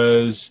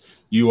because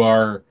you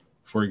are,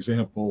 for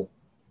example,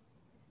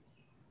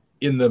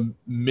 in the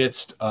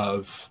midst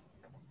of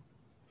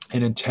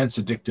an intense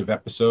addictive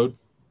episode,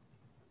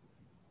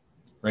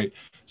 right?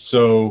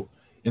 So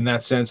in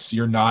that sense,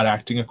 you're not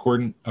acting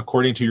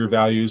according to your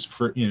values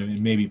for,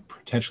 maybe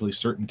potentially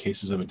certain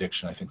cases of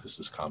addiction. I think this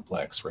is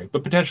complex, right?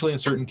 But potentially in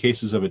certain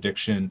cases of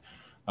addiction,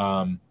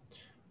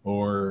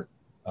 or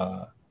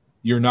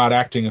you're not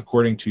acting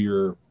according to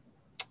your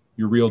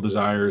real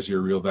desires,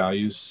 your real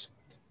values.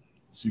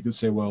 So you can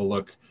say, well,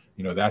 look,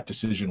 that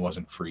decision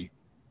wasn't free.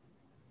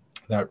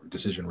 That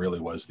decision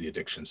really was the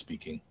addiction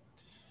speaking.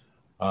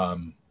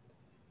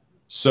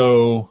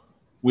 So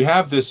we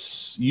have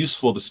this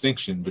useful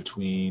distinction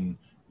between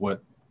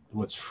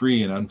what's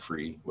free and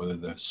unfree, whether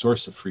the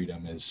source of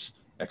freedom is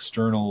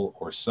external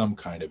or some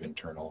kind of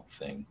internal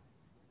thing.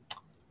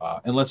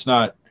 And let's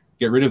not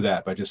get rid of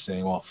that by just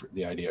saying, well,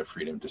 the idea of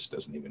freedom just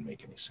doesn't even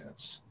make any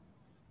sense.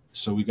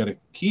 So we got to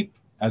keep,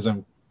 as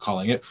I'm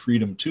calling it,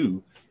 freedom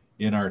too,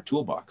 in our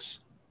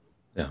toolbox.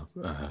 Yeah,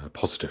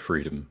 positive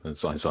freedom,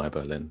 as Isaiah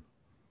Berlin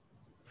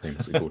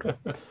famously called it.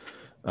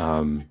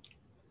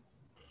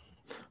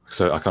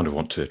 So I kind of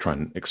want to try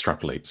and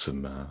extrapolate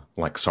some,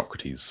 like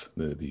Socrates,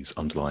 these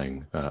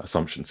underlying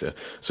assumptions here.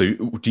 So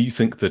do you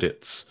think that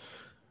it's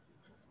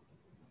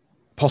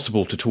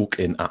possible to talk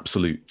in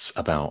absolutes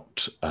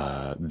about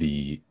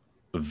the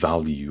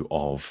value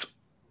of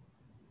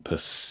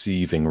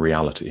perceiving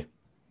reality?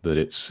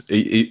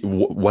 That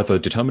whether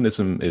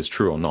determinism is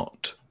true or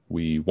not,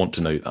 we want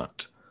to know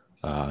that.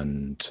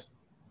 And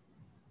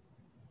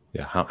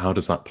yeah, how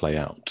does that play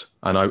out?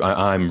 And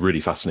I'm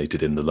really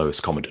fascinated in the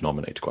lowest common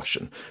denominator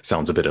question.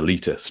 Sounds a bit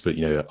elitist, but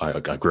I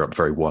grew up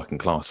very working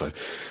class. So,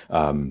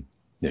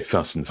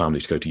 first in the family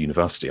to go to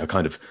university, I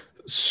kind of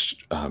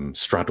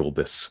straddled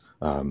this,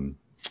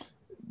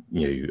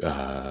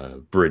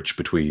 bridge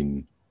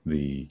between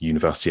the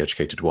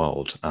university-educated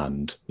world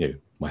and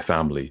my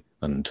family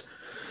and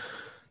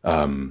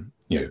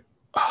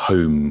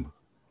home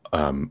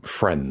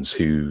friends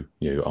who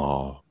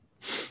are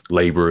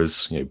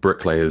laborers,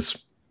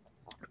 bricklayers,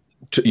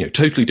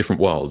 totally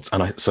different worlds.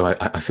 And I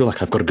feel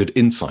like I've got a good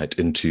insight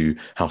into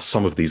how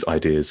some of these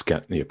ideas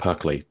get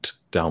percolate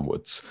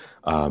downwards,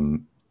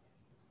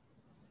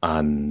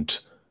 and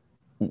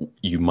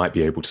you might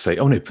be able to say,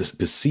 oh no,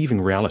 perceiving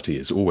reality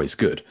is always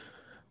good.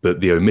 But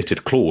the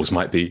omitted clause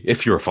might be,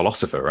 if you're a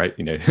philosopher, right?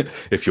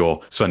 If you're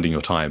spending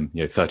your time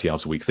 30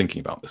 hours a week thinking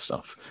about this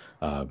stuff,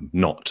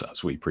 not,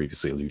 as we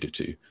previously alluded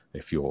to,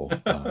 if you're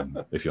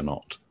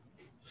not.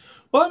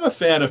 Well, I'm a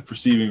fan of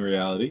perceiving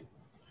reality.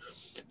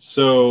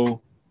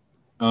 So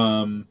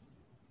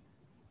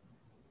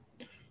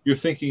you're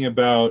thinking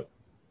about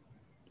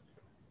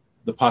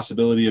the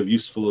possibility of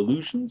useful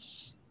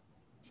illusions?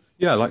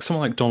 Yeah, like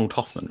someone like Donald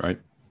Hoffman, right?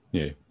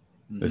 There's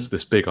Mm-hmm.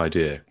 this big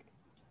idea.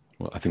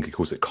 Well, I think he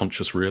calls it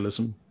conscious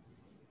realism.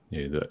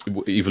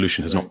 That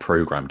evolution has not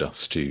programmed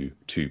us to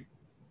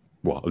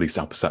well, at least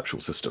our perceptual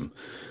system,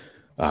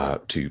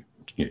 to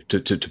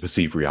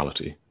perceive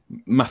reality.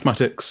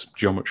 Mathematics,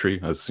 geometry,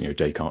 as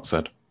Descartes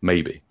said,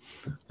 maybe,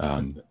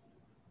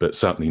 but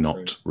certainly not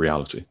Right.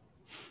 reality.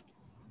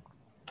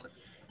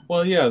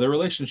 Well, yeah, the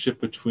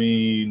relationship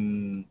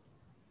between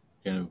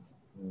kind of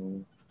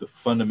the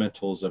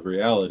fundamentals of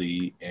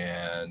reality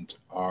and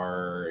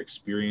our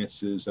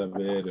experiences of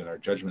it and our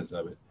judgments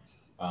of it,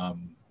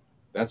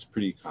 that's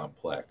pretty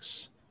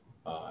complex.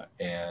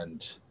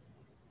 And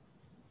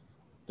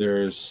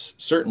there's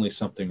certainly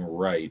something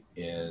right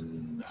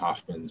in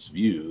Hoffman's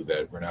view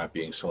that we're not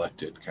being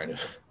selected,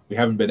 we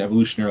haven't been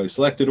evolutionarily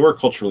selected or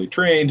culturally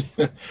trained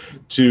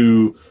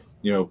to,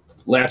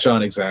 latch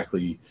on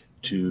exactly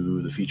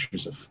to the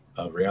features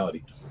of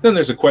reality. Then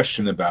there's a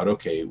question about,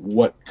 okay,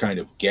 what kind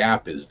of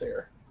gap is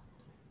there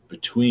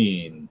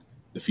between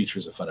the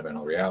features of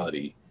fundamental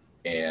reality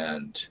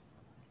and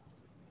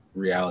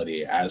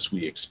reality as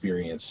we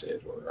experience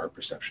it, or our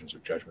perceptions or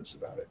judgments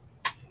about it?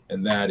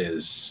 And that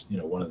is,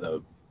 one of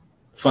the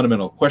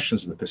fundamental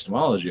questions of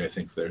epistemology. I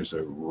think there's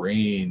a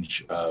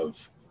range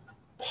of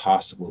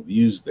possible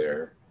views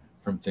there,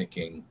 from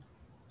thinking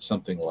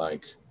something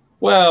like,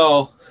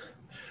 well,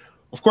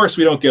 of course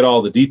we don't get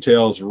all the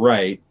details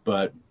right,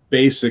 but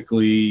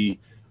basically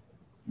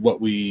what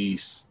we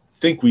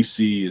think we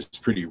see is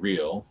pretty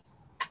real,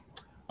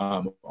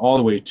 all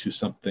the way to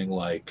something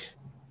like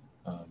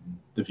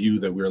the view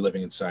that we're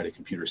living inside a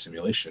computer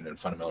simulation and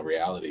fundamental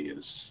reality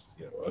is,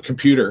 a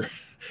computer.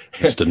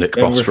 Mr. Nick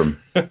Bostrom.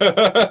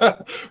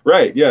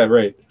 Right. Yeah.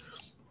 Right.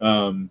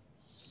 And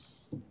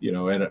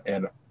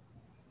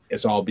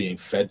it's all being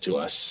fed to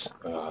us,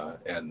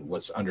 and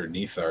what's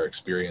underneath our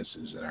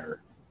experiences and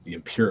the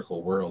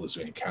empirical world as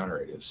we encounter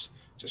it is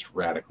just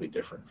radically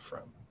different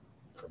from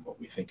what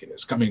we think it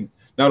is. Coming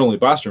not only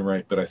Bostrom,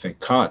 right, but I think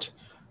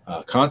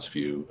Kant's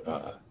view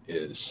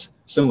is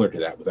similar to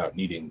that, without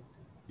needing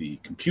the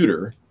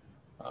computer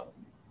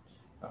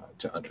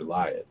to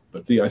underlie it.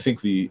 But I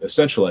think the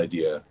essential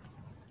idea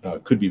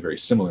could be very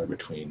similar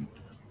between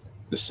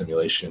the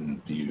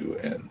simulation view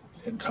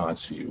and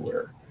Kant's view,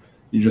 where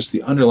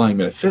the underlying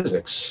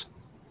metaphysics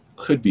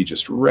could be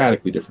just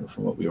radically different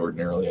from what we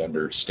ordinarily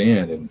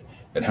understand.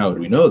 And how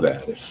do we know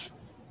that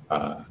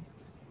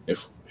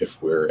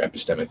if we're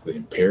epistemically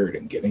impaired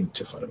in getting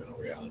to fundamental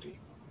reality?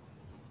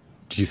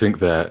 Do you think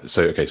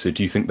so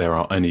do you think there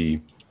are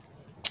any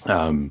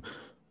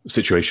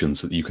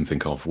situations that you can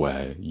think of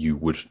where you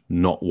would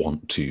not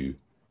want to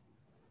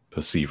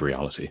perceive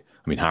reality?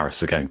 I mean,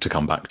 Harris, again, to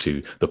come back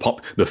to the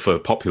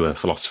popular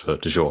philosopher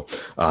du jour,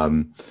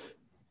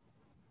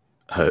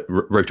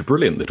 wrote a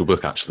brilliant little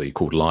book actually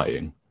called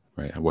Lying,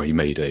 right, where he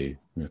made a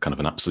kind of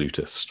an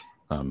absolutist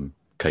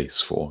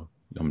case for,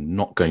 I'm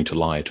not going to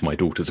lie to my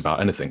daughters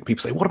about anything.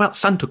 People say, what about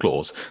Santa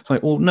Claus? It's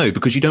like, well, no,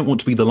 because you don't want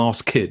to be the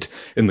last kid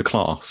in the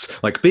class.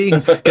 Like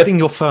getting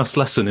your first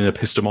lesson in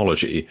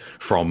epistemology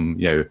from,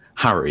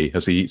 Harry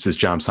as he eats his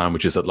jam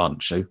sandwiches at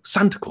lunch.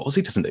 Santa Claus,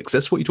 he doesn't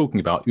exist. What are you talking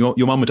about? Your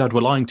mum and dad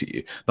were lying to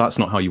you. That's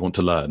not how you want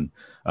to learn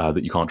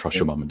that you can't trust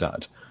your mum and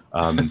dad.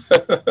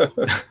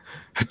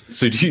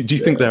 So do you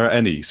think there are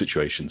any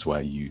situations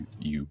where you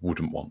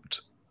wouldn't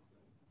want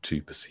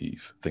to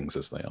perceive things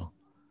as they are?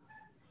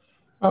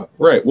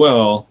 Right.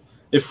 Well,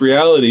 if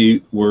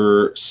reality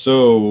were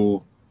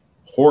so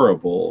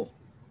horrible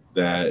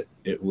that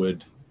it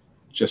would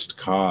just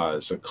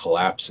cause a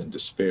collapse and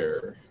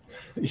despair,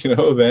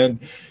 then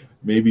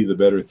maybe the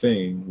better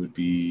thing would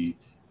be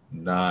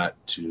not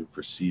to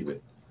perceive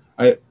it.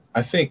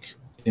 I think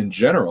in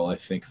general, I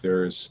think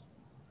there's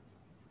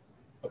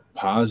a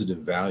positive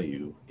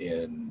value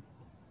in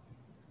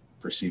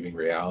perceiving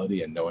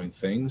reality and knowing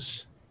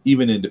things,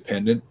 even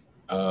independent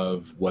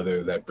of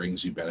whether that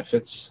brings you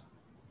benefits.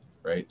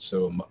 Right.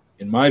 So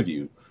in my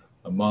view,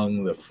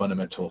 among the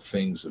fundamental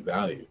things of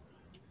value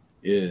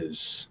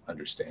is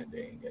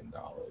understanding and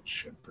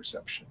knowledge and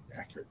perception,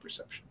 accurate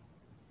perception.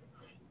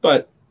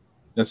 But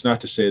that's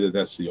not to say that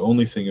that's the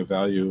only thing of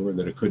value, or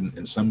that it couldn't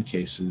in some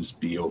cases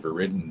be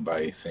overridden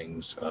by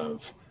things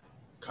of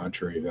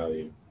contrary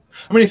value.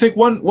 I mean, I think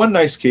one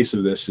nice case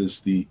of this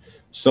is the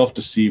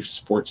self-deceived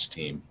sports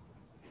team.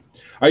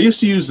 I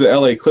used to use the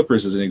LA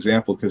Clippers as an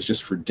example because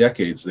just for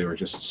decades they were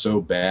just so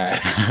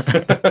bad.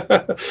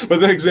 But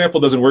that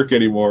example doesn't work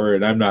anymore,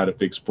 and I'm not a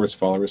big sports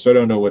follower, so I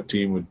don't know what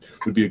team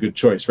would be a good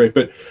choice, right?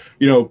 But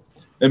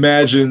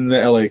imagine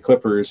the LA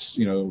Clippers,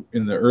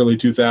 in the early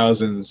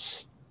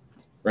 2000s,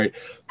 right?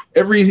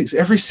 Every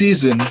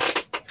season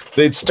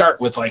they'd start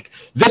with like,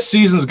 this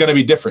season's going to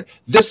be different.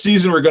 This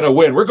season we're going to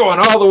win. We're going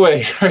all the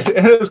way, right?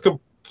 And it is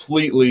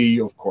completely,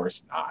 of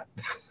course, not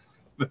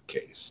the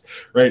case,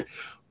 right?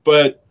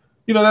 But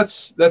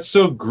that's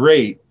so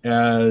great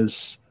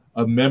as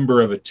a member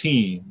of a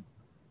team,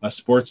 a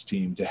sports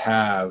team, to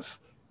have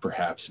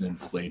perhaps an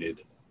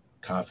inflated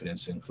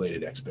confidence,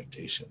 inflated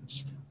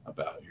expectations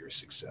about your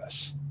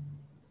success.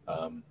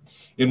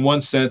 In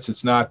one sense,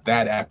 it's not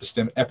that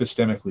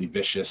epistemically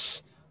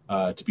vicious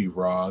to be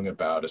wrong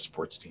about a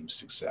sports team's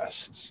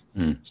success.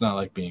 It's not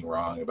like being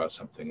wrong about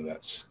something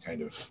that's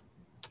kind of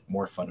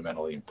more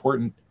fundamentally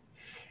important.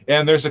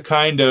 And there's a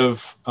kind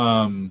of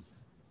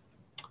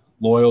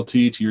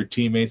loyalty to your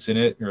teammates in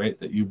it, right?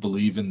 That you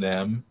believe in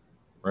them,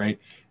 right?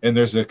 And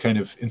there's a kind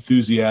of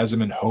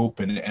enthusiasm and hope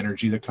and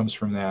energy that comes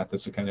from that.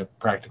 That's a kind of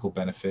practical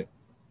benefit.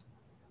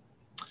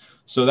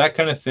 So that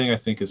kind of thing, I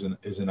think, is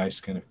a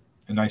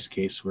nice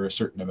case where a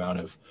certain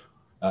amount of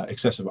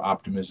excessive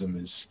optimism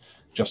is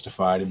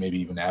justified and maybe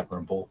even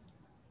admirable.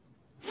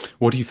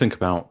 What do you think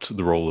about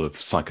the role of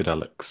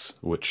psychedelics,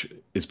 which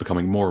is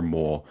becoming more and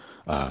more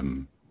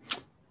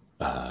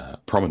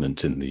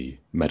prominent in the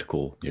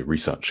medical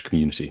research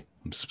community?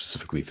 I'm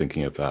specifically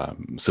thinking of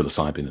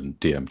psilocybin and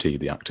DMT,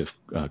 the active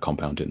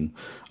compound in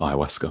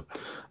ayahuasca.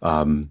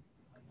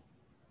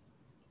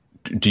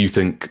 Do you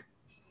think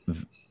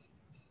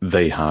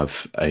they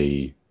have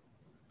a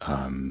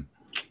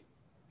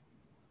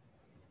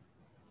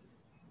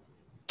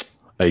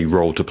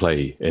role to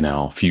play in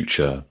our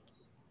future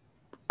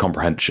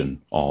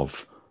comprehension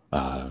of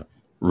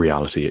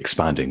reality,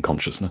 expanding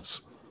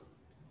consciousness?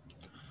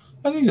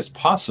 I think it's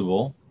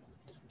possible.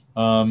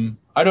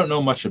 I don't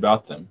know much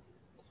about them,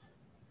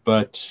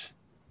 but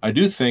I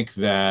do think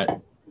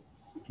that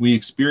we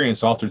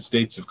experience altered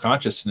states of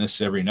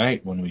consciousness every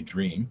night when we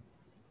dream.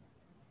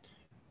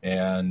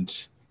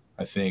 And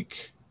I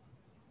think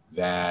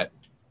that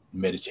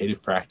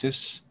meditative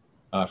practice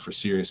for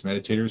serious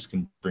meditators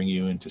can bring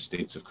you into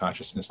states of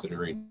consciousness that are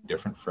very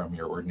different from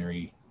your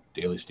ordinary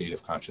daily state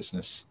of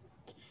consciousness.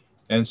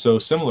 And so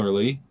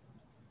similarly,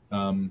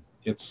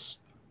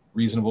 it's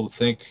reasonable to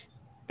think,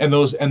 and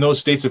those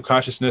states of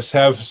consciousness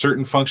have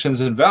certain functions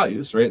and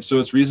values, right? So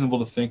it's reasonable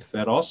to think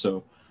that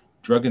also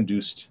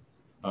drug-induced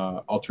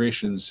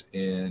alterations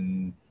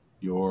in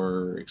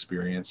your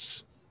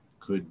experience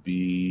could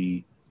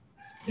be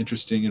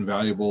interesting and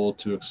valuable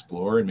to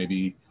explore, and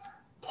maybe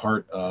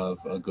part of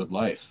a good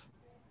life.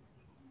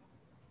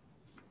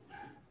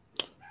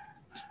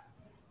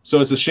 So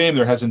it's a shame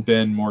there hasn't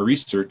been more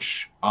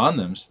research on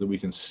them so that we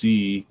can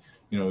see,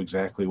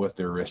 exactly what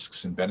their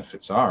risks and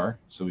benefits are,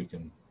 so we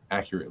can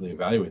accurately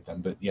evaluate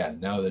them. But yeah,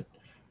 now that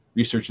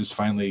research is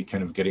finally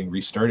kind of getting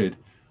restarted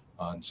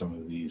on some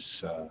of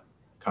these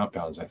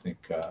compounds, I think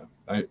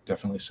I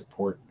definitely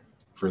support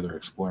further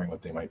exploring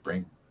what they might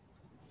bring.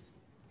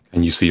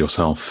 And you see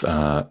yourself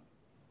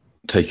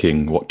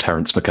taking what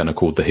Terence McKenna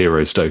called the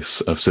hero's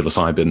dose of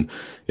psilocybin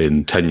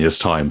in 10 years'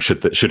 time,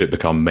 should it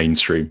become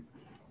mainstream?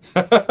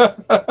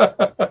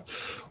 Well,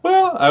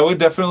 I would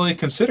definitely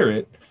consider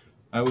it.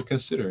 I would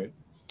consider it.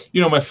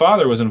 My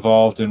father was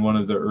involved in one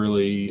of the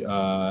early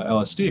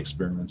LSD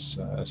experiments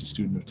as a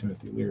student of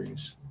Timothy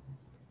Leary's.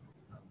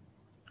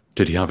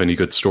 Did he have any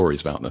good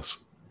stories about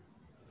this?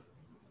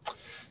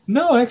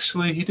 No,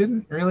 actually, he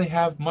didn't really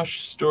have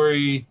much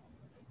story.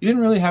 He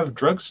didn't really have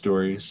drug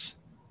stories.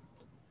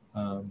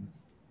 I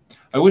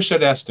wish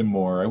I'd asked him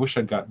more. I wish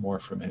I'd got more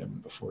from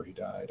him before he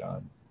died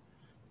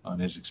on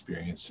his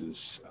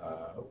experiences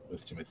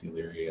with Timothy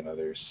Leary and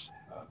others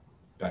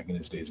back in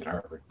his days at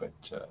Harvard. But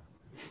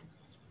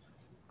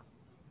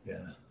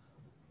yeah.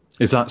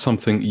 Is that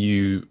something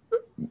you,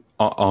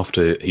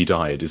 after he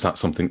died, is that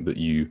something that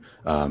you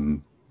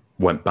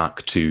went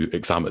back to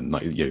examine,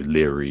 like,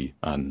 Leary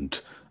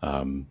and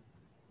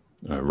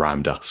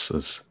Ram Dass,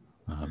 as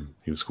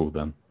he was called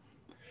then?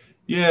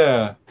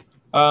 Yeah.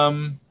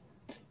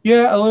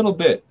 Yeah, a little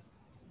bit.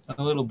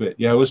 A little bit.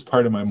 Yeah, it was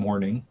part of my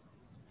morning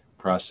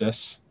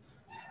process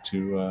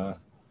to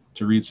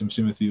read some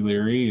Timothy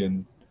Leary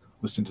and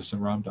listen to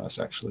some Ram Dass.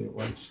 Actually, it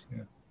was.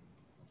 Yeah.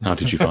 How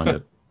did you find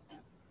it?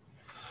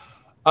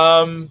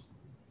 I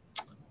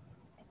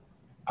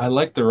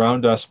liked the Ram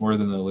Dass more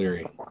than the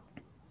Leary.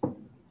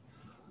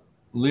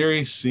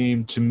 Leary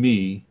seemed to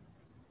me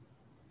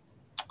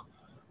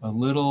a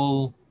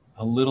little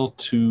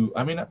too.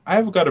 I mean,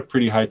 I've got a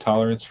pretty high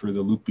tolerance for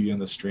the loopy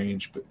and the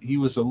strange, but he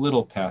was a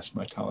little past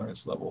my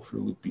tolerance level for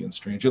loopy and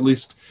strange, at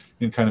least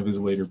in kind of his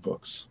later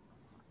books.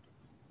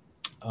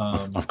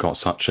 I've got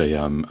such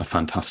a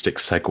fantastic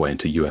segue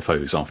into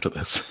UFOs after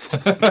this.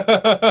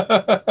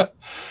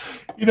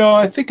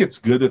 I think it's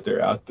good that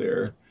they're out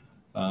there,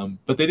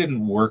 but they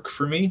didn't work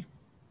for me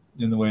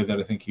in the way that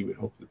I think he would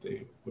hope that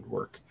they would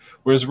work.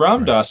 Whereas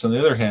Ram Dass, on the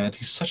other hand,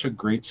 he's such a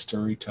great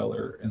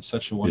storyteller and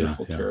such a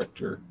wonderful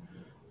character.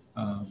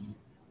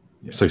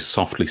 So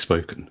softly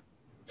spoken.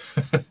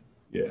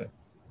 Yeah.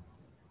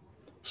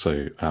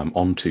 So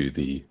on to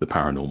the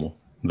paranormal,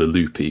 the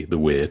loopy, the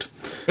weird.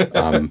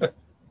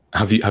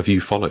 Have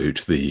you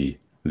followed the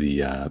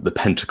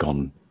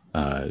Pentagon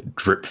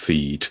drip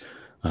feed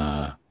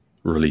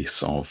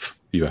release of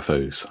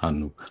UFOs,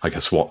 and I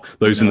guess what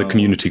those in the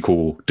community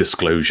call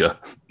disclosure?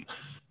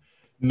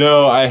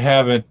 No, I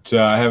haven't.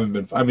 I haven't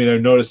been. I mean,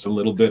 I've noticed a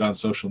little bit on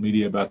social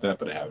media about that,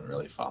 but I haven't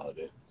really followed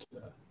it.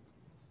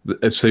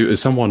 So,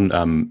 as someone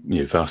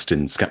versed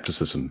in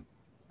skepticism,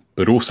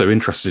 but also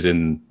interested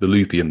in the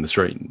loopy and the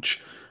strange,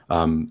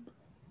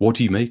 what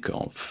do you make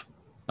of?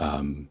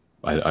 I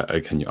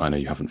know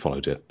you haven't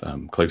followed it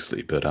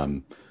closely, but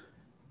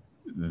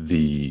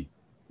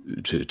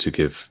to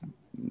give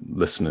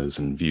listeners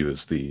and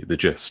viewers the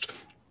gist,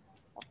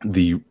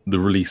 the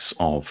release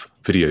of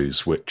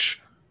videos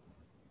which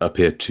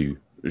appeared to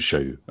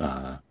show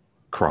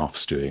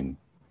crafts doing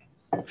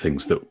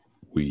things that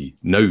we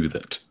know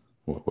that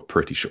we're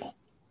pretty sure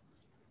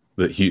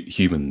that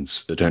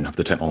humans don't have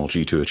the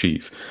technology to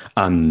achieve,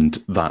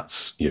 and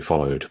that's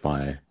followed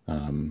by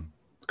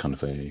kind of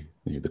the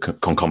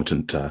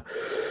concomitant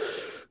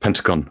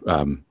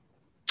Pentagon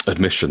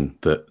admission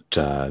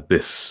that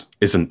this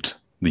isn't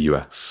the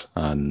US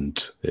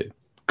and it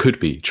could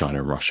be China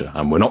and Russia,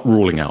 and we're not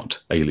ruling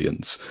out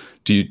aliens.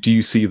 Do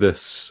you see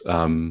this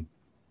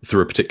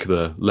through a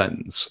particular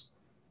lens?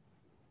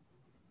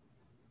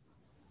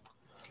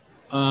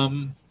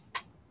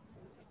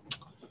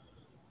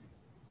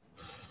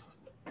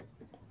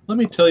 Let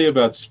me tell you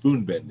about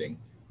spoon bending.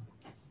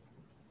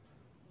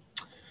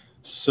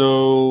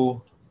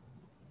 So,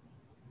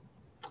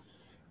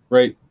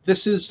 right,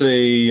 this is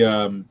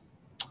a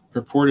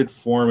purported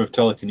form of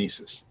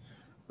telekinesis,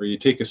 where you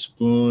take a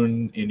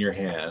spoon in your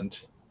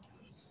hand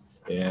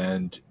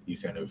and you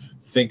kind of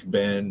think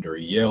bend or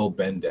yell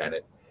bend at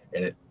it,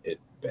 and it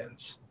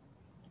bends,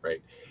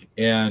 right?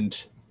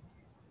 And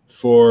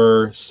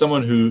for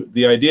someone who,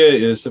 the idea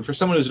is that for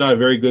someone who's not a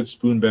very good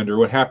spoon bender,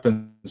 what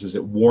happens is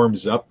it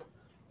warms up,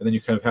 and then you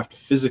kind of have to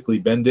physically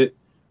bend it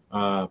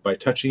by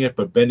touching it,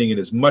 but bending it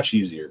is much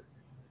easier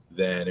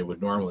than it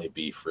would normally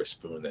be for a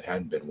spoon that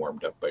hadn't been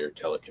warmed up by your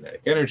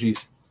telekinetic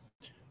energies.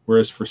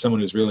 Whereas for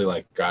someone who's really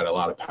like got a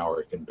lot of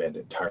power, it can bend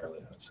entirely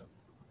on its own.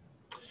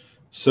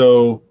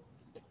 So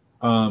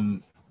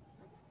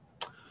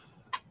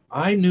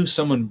I knew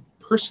someone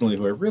personally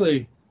who I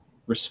really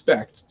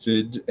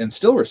respected and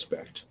still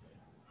respect,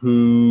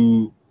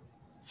 who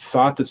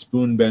thought that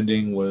spoon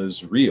bending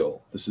was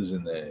real. This is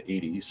in the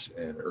 80s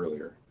and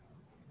earlier.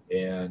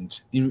 And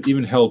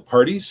even held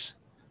parties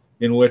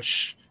in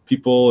which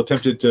people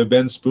attempted to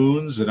bend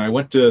spoons. And I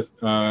went to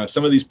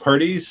some of these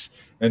parties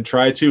and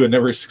tried to and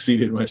never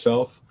succeeded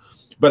myself.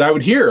 But I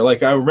would hear,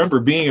 like, I remember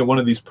being at one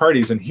of these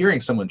parties and hearing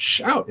someone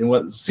shout in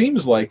what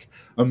seems like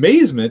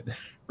amazement,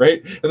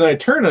 right? And then I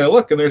turn and I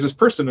look and there's this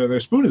person and their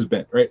spoon is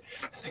bent, right?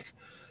 I think,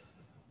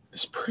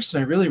 this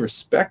person I really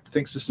respect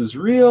thinks this is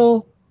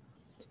real,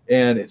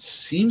 and it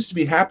seems to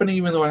be happening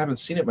even though I haven't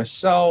seen it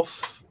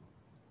myself.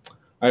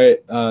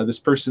 This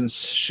person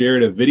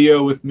shared a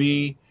video with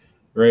me,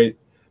 right,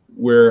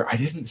 where I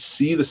didn't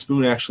see the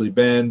spoon actually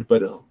bend,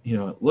 but it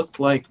looked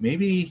like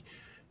maybe,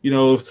 in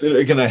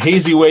a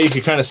hazy way you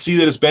could kind of see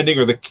that it's bending,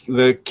 or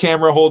the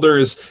camera holder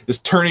is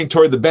turning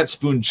toward the bent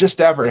spoon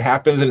just after it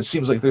happens, and it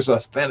seems like there's a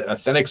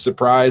authentic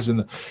surprise in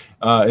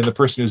the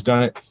person who's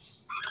done it.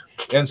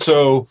 And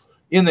so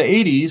in the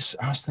 80s,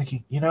 I was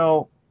thinking,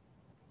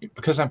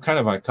 because I'm kind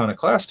of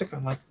iconoclastic,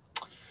 I'm like,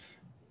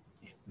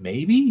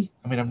 maybe.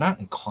 I mean, I'm not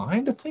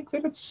inclined to think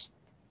that it's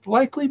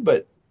likely,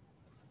 but,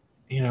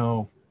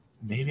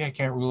 maybe I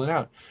can't rule it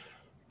out.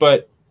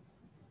 But,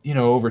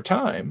 over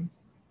time,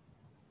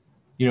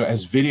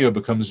 as video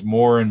becomes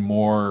more and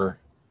more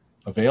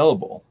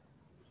available,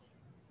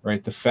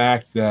 right, the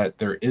fact that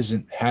there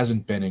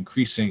hasn't been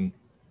increasing,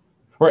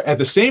 or at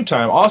the same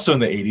time, also in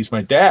the 80s,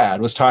 my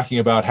dad was talking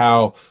about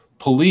how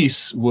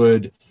police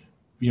would,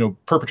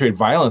 perpetrate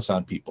violence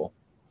on people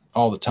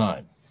all the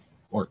time,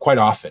 or quite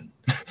often,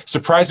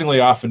 surprisingly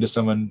often to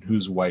someone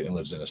who's white and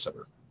lives in a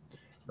suburb,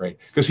 right?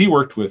 Because he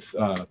worked with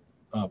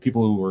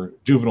people who were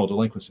juvenile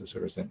delinquents, as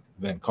it was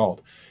then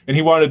called. And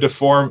he wanted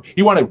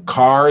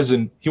cars,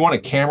 and he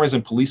wanted cameras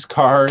in police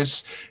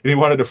cars, and he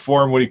wanted to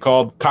form what he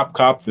called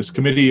COP, this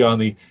committee on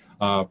the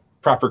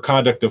proper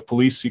conduct of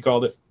police, he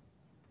called it.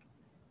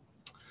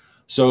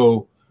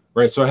 So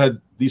I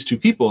had these two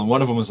people, and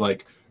one of them was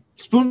like,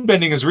 spoon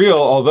bending is real,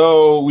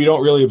 although we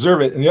don't really observe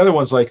it. And the other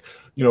one's like,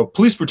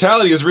 police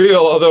brutality is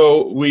real,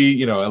 although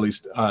we, at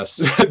least us,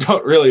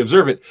 don't really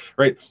observe it,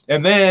 right?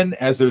 And then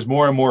as there's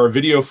more and more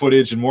video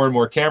footage and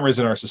more cameras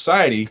in our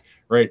society,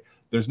 right,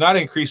 there's not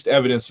increased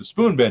evidence of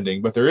spoon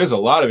bending, but there is a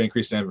lot of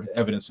increased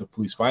evidence of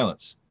police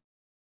violence.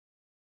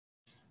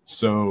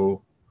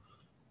 So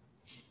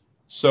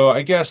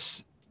I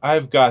guess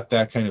I've got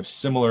that kind of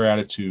similar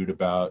attitude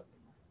about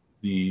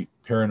the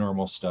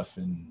paranormal stuff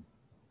in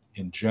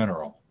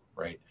general,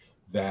 right?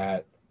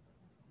 That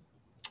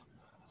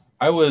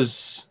I'm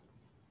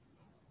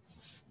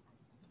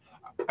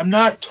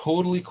not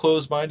totally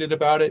closed-minded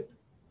about it,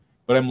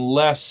 but I'm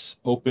less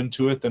open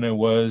to it than I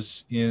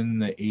was in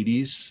the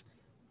 80s,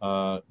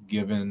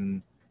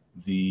 given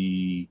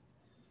the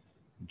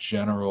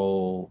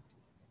general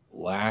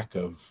lack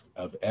of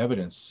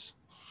evidence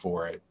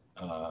for it,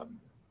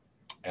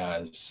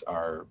 as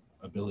our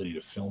ability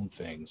to film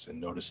things and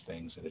notice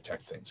things and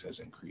detect things has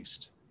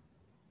increased.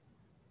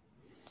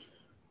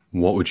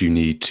 What would you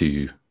need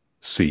to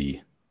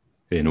see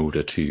in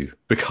order to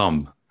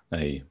become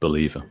a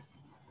believer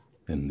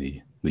in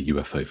the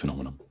UFO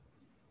phenomenon?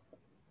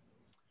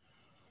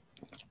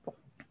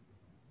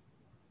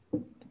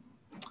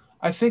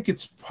 I think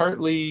it's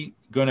partly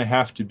going to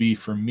have to be,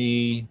 for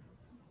me,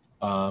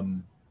 a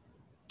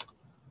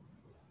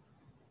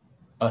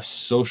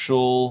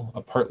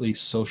partly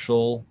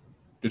social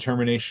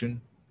determination,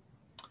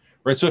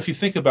 right? So if you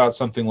think about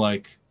something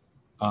like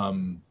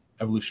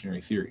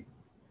evolutionary theory,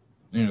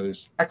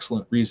 there's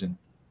excellent reason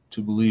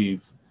to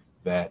believe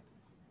that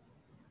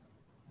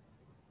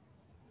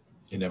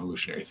in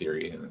evolutionary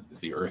theory,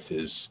 the Earth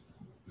is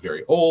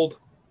very old,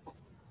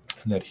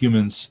 and that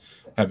humans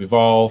have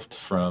evolved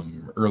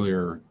from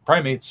earlier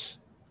primates.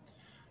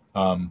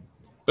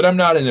 But I'm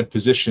not in a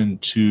position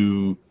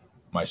to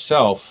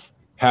myself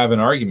have an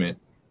argument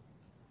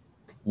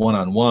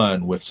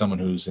one-on-one with someone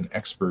who's an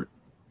expert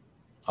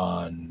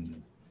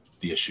on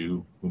the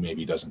issue who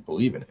maybe doesn't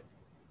believe in it.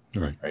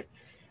 Right.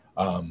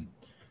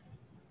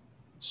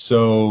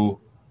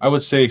 So I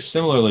would say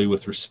similarly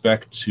with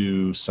respect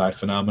to psi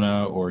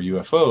phenomena or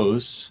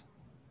UFOs,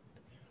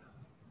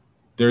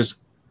 there's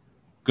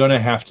going to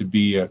have to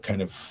be a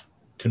kind of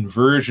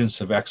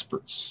convergence of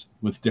experts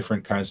with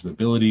different kinds of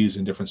abilities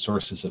and different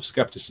sources of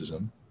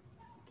skepticism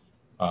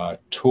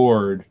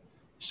toward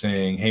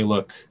saying, hey,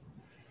 look,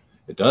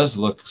 it does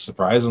look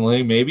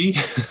surprisingly maybe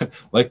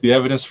like the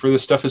evidence for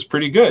this stuff is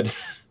pretty good.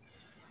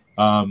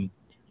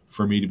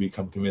 for me to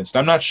become convinced.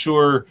 I'm not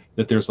sure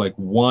that there's like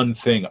one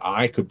thing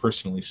I could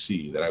personally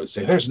see that I would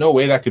say, there's no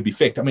way that could be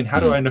faked. I mean, how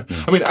do I know?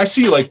 I mean, I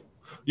see like,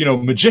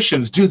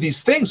 magicians do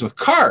these things with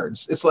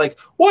cards. It's like,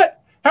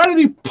 what? How did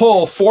he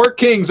pull 4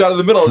 kings out of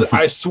the middle?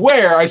 I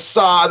swear I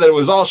saw that it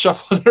was all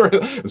shuffled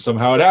and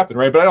somehow it happened,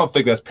 right? But I don't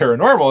think that's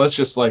paranormal. It's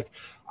just like,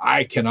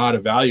 I cannot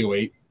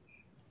evaluate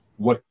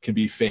what can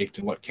be faked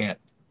and what can't,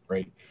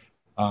 right?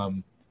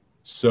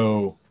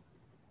 So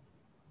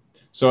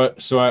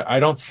I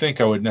don't think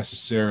I would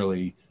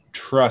necessarily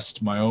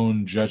trust my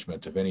own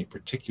judgment of any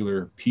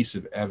particular piece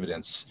of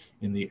evidence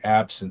in the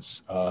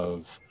absence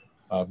of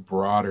a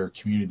broader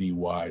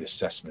community-wide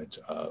assessment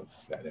of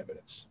that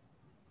evidence.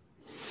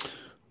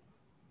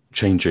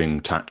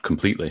 Changing tack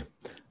completely.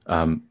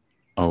 I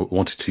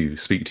wanted to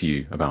speak to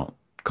you about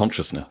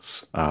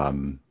consciousness.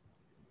 How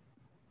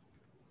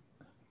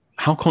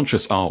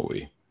conscious are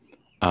we?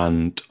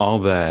 And are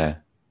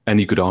there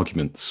any good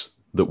arguments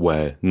that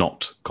we're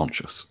not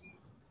conscious?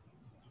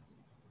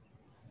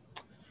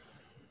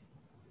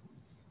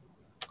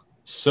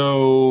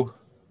 So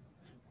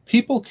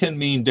people can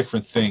mean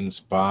different things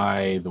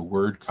by the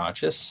word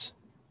conscious.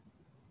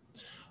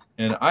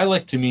 And I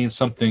like to mean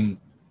something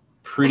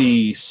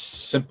pretty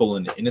simple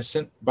and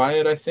innocent by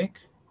it, I think.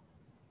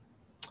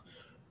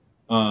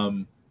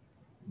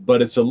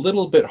 But it's a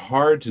little bit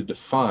hard to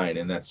define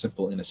in that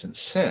simple, innocent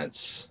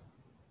sense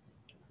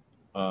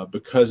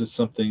because it's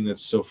something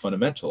that's so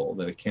fundamental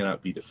that it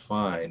cannot be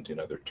defined in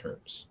other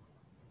terms,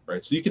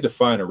 right? So you can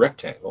define a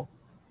rectangle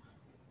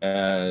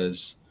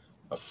as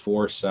a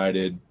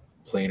 4-sided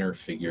planar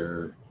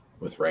figure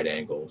with right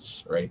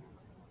angles, right?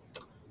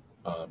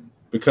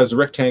 Because a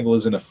rectangle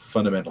isn't a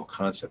fundamental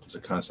concept. It's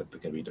a concept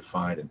that can be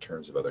defined in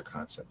terms of other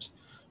concepts.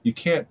 You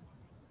can't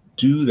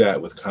do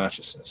that with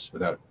consciousness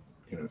without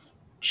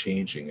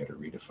changing it or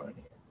redefining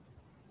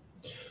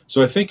it.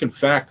 So I think, in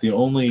fact, the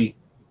only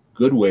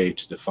good way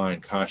to define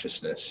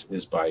consciousness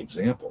is by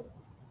example.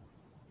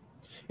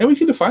 And we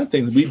can define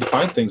things. We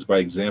define things by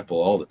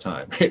example all the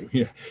time, right?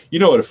 You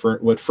know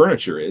what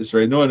furniture is,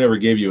 right? No one ever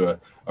gave you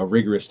a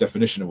rigorous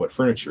definition of what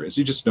furniture is.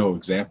 You just know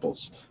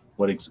examples.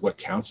 What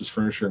counts as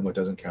furniture and what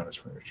doesn't count as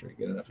furniture. You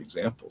get enough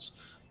examples,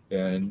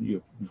 and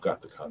you've got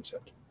the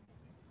concept.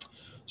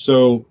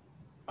 So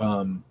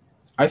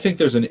I think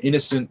there's an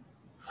innocent,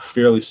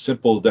 fairly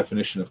simple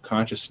definition of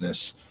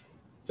consciousness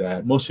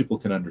that most people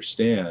can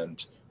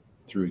understand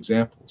through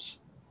examples.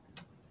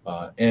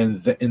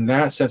 And in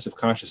that sense of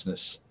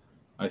consciousness,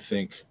 I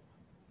think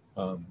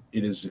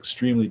it is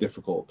extremely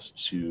difficult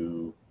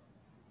to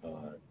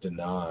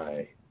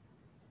deny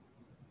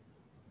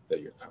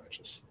that you're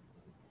conscious.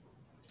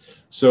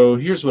 So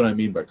here's what I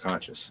mean by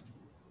conscious,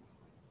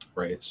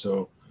 right?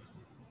 So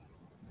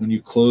when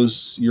you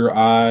close your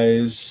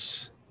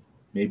eyes,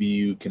 maybe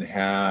you can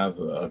have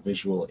a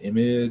visual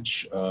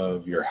image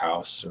of your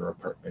house or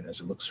apartment as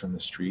it looks from the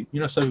street.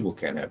 Some people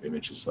can't have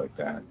images like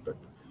that, but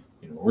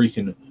or you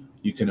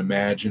can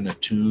imagine a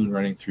tune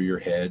running through your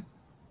head.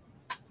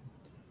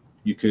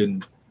 You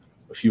can,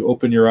 if you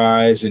open your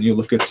eyes and you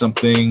look at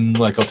something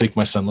like, I'll take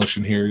my sun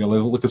lotion here, you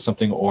look at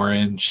something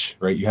orange,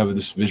 right? You have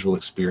this visual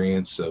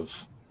experience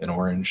of an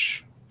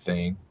orange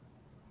thing,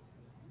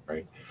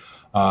 right?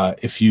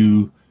 If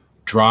you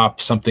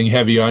drop something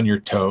heavy on your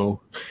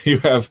toe, you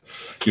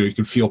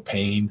can feel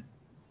pain,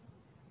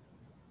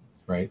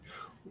 right?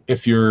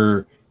 If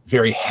you're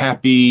very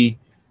happy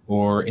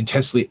or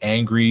intensely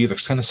angry,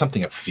 there's kind of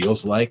something it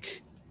feels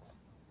like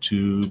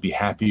to be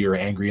happy or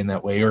angry in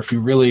that way. Or if you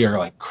really are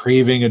like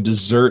craving a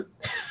dessert,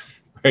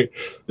 right?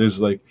 There's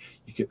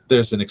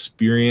an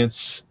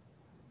experience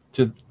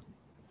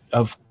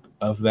of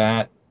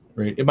that,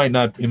 right? It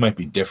might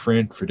be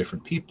different for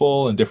different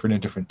people and different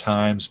at different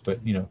times,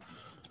 but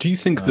Do you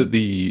think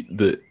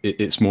that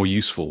it's more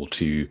useful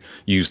to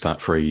use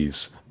that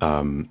phrase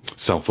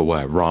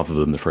self-aware rather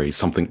than the phrase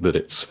something that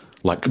it's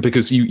like,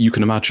 because you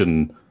can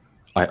imagine,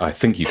 I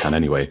think you can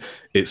anyway,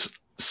 it's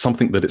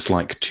something that it's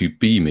like to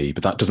be me,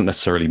 but that doesn't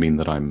necessarily mean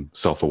that I'm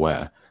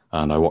self-aware.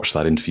 And I watched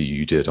that interview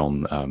you did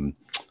on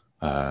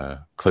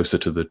Closer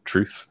to the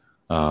Truth,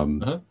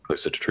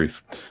 Closer to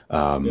Truth,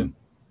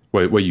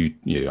 where you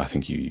I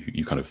think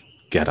you kind of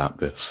get at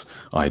this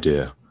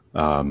idea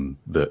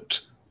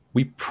that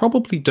we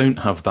probably don't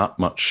have that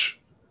much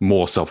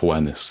more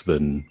self-awareness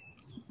than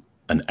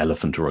an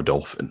elephant or a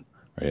dolphin,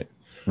 right?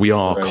 We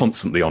are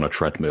constantly on a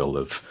treadmill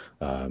of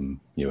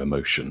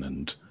emotion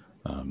and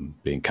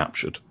being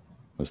captured,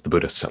 as the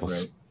Buddhists tell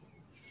us. Right.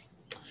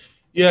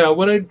 Yeah,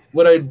 what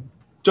I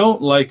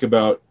don't like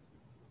about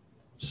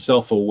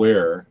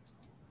self-aware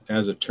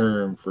as a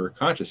term for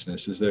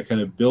consciousness is that it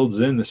kind of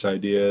builds in this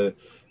idea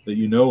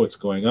that what's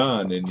going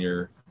on in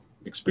your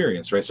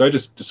experience, right? So I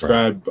just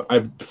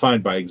I've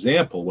defined by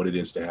example what it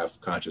is to have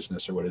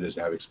consciousness or what it is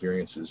to have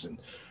experiences. And,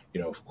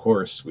 of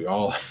course, we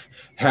all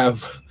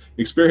have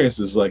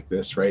experiences like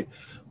this, right?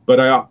 But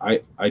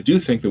I do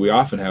think that we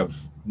often have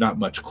not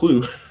much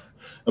clue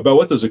about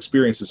what those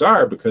experiences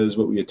are, because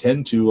what we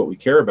attend to, what we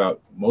care about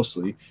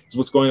mostly is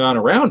what's going on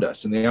around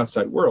us in the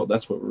outside world.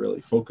 That's what we're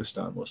really focused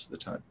on most of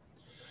the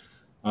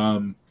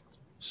time.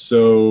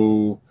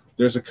 So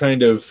there's a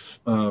kind of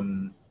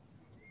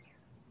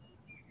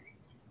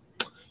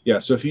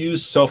so if you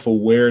use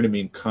self-aware to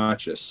mean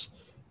conscious,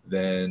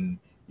 then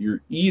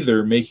you're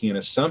either making an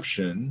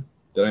assumption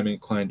that I'm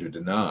inclined to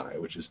deny,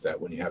 which is that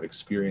when you have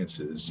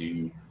experiences,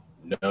 you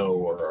know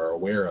or are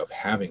aware of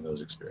having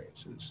those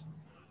experiences,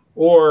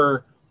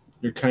 or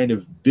you're kind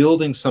of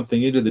building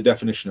something into the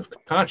definition of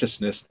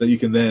consciousness that you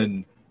can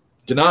then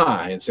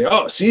deny and say,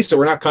 oh, see, so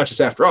we're not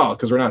conscious after all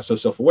because we're not so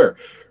self-aware,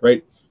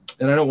 right?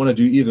 And I don't want to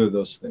do either of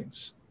those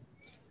things.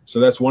 So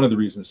that's one of the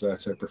reasons that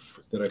I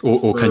prefer.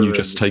 Or can you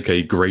just take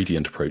a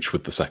gradient approach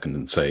with the second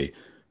and say,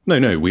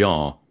 no, we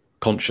are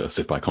conscious.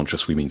 If by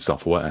conscious we mean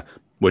self-aware,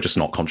 we're just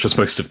not conscious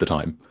most of the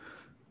time.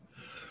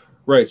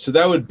 Right. So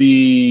that would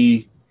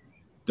be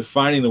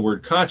defining the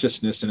word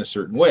consciousness in a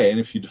certain way. And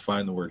if you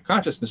define the word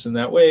consciousness in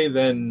that way,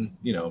 then,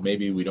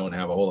 maybe we don't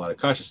have a whole lot of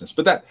consciousness.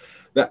 But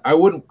that I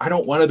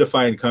don't want to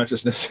define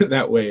consciousness in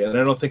that way. And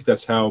I don't think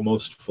that's how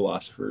most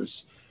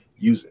philosophers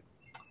use it,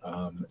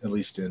 at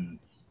least in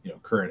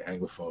current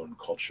Anglophone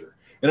culture.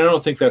 And I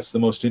don't think that's the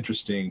most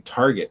interesting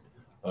target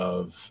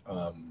of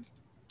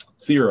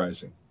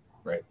theorizing,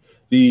 right?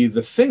 The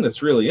thing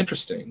that's really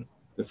interesting,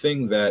 the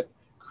thing that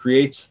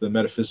creates the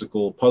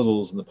metaphysical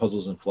puzzles and the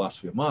puzzles in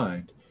philosophy of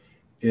mind,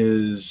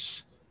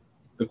 is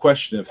the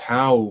question of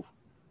how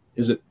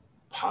is it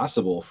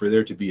possible for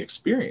there to be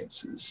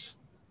experiences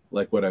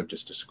like what I've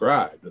just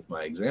described with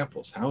my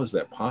examples? How is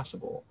that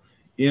possible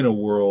in a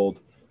world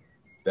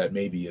that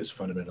maybe is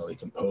fundamentally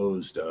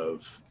composed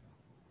of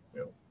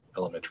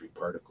elementary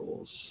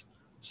particles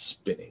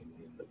spinning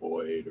in the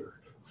void, or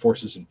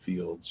forces and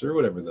fields, or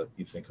whatever that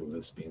you think of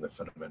as being the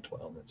fundamental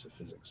elements of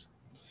physics?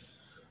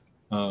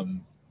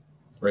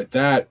 Right,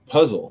 that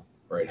puzzle,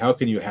 right? How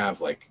can you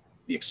have like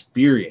the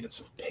experience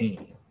of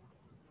pain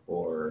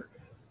or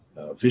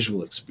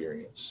visual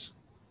experience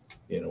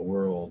in a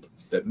world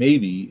that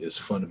maybe is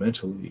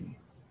fundamentally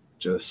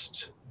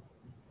just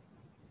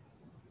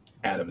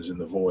atoms in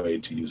the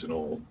void, to use an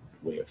old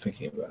way of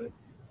thinking about it?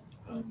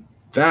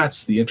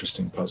 That's the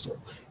interesting puzzle,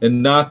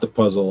 and not the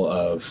puzzle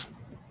of,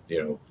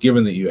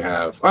 given that you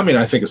have,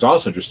 I think it's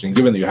also interesting,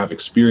 given that you have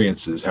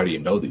experiences, how do you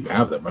know that you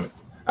have them?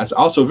 That's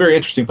also a very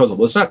interesting puzzle,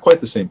 but it's not quite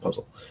the same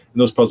puzzle.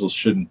 And those puzzles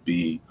shouldn't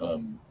be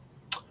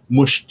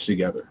mushed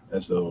together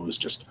as though it was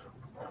just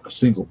a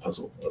single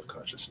puzzle of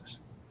consciousness.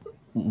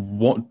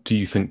 What do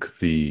you think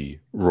the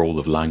role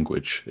of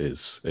language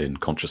is in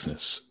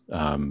consciousness?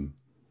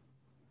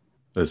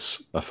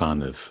 As a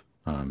fan of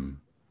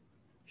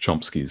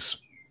Chomsky's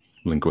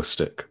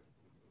linguistic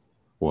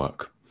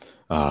work,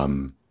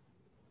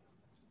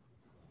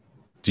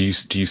 do you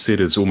see it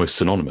as almost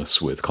synonymous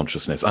with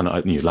consciousness and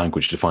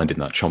language defined in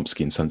that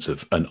Chomskyan sense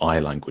of an I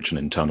language, an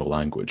internal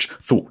language,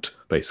 thought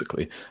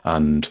basically?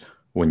 And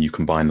when you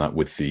combine that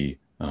with the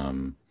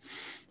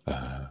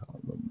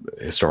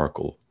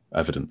historical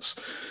evidence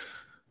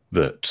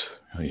that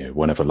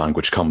whenever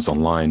language comes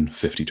online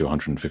 50 to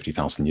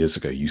 150,000 years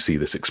ago, you see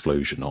this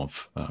explosion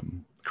of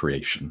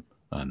creation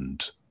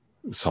and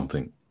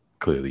something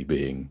clearly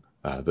being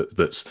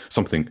that's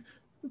something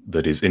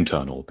that is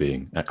internal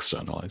being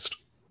externalized.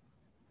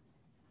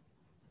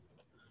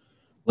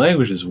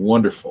 Language is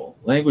wonderful.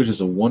 Language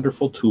is a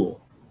wonderful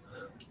tool,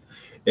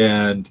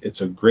 and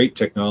it's a great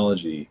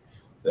technology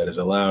that has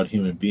allowed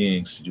human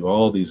beings to do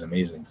all these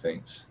amazing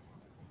things.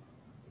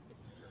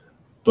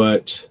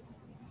 But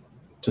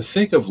to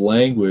think of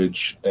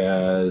language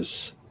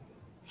as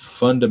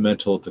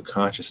fundamental to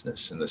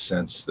consciousness in the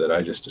sense that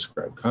I just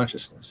described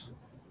consciousness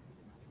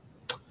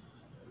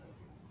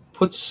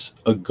puts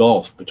a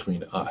gulf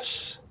between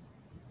us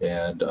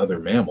and other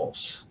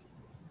mammals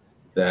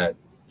that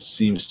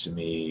seems to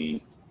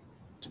me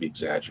to be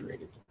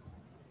exaggerated,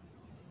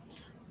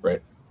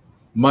 right?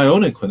 My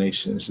own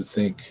inclination is to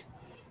think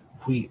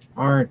we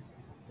aren't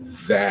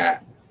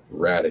that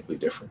radically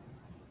different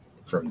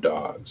from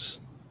dogs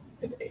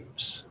and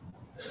apes,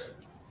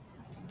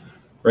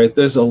 right?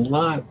 There's a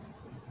lot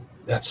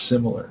that's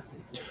similar.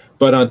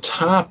 But on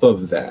top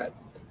of that,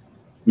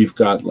 we've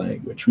got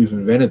language. We've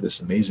invented this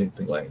amazing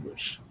thing,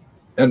 language.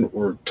 And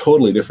we're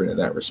totally different in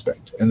that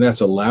respect. And that's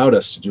allowed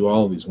us to do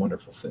all of these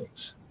wonderful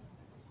things.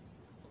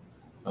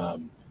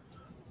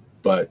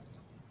 But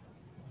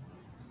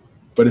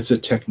it's a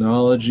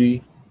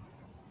technology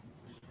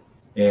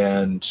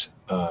and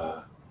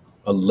a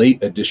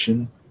late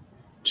addition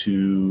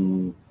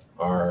to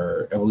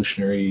our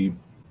evolutionary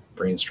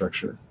brain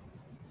structure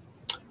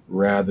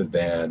rather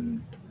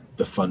than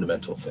the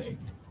fundamental thing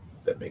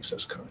that makes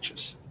us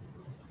conscious.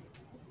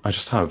 I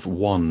just have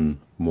one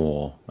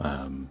more,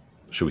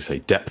 shall we say,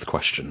 depth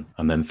question,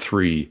 and then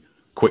 3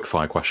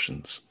 quick-fire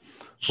questions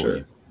for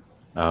Sure.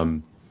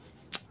 you.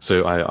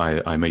 So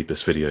I made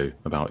this video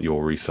about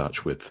your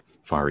research with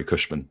Fiery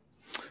Cushman,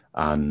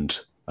 and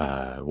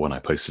when I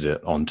posted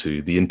it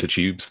onto the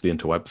intertubes, the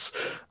interwebs,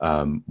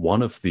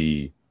 one of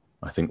the,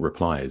 I think,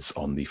 replies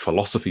on the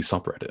philosophy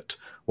subreddit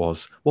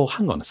was, well,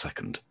 hang on a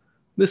second.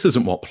 This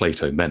isn't what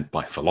Plato meant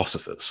by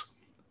philosophers,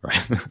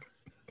 right?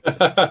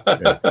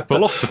 Yeah.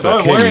 Philosopher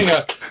I'm wearing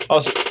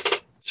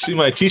kings. See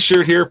my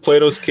T-shirt here,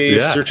 Plato's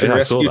Cave Search and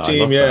I saw Rescue that. I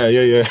Team. love Yeah, that.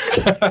 yeah,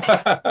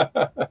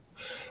 yeah.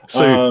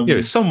 So,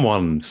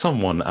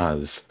 someone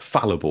as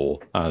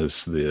fallible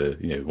as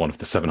one of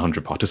the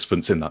 700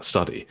 participants in that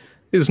study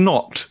is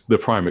not the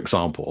prime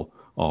example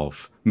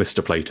of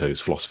Mr. Plato's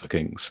Philosopher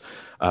Kings.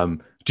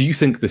 Do you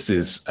think this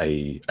is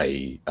I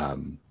mean,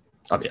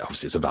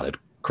 obviously it's a valid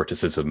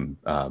criticism,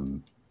 I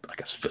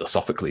guess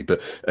philosophically, but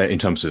in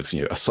terms of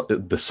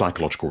the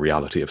psychological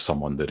reality of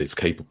someone that is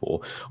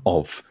capable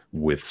of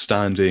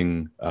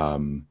withstanding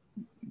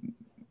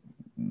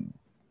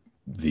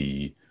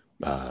the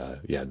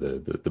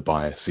the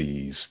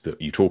biases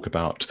that you talk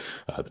about,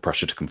 the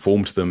pressure to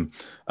conform to them.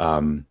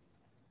 I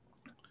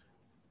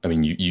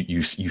mean,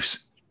 you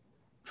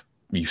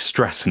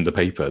stress in the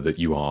paper that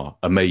you are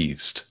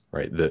amazed,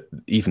 right? That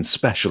even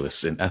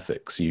specialists in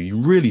ethics, you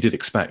really did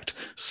expect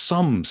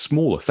some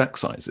small effect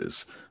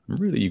sizes. And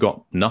really, you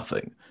got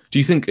nothing. Do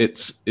you think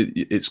it's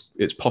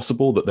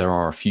possible that there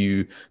are a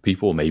few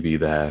people, maybe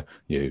they're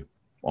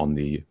on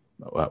the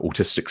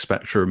autistic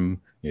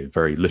spectrum,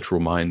 very literal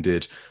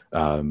minded?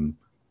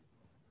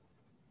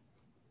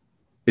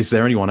 Is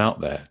there anyone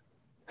out there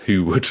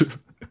who would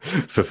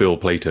fulfill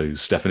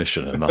Plato's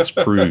definition and thus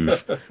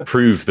prove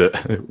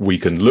that we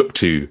can look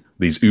to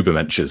these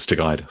Übermenches to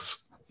guide us?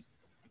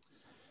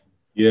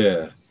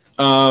 Yeah.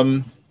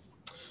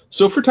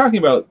 So if we're talking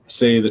about,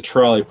 say, the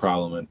trolley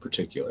problem in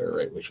particular,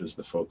 right, which was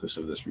the focus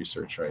of this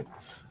research, right,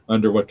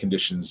 under what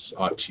conditions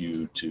ought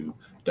you to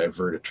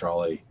divert a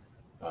trolley,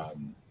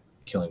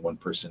 killing one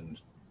person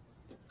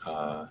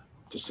to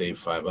save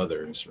 5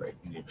 others, right?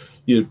 And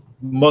you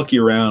monkey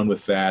around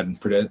with that and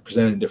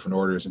present it in different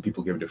orders, and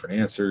people give different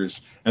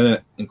answers, and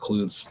that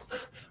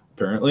includes,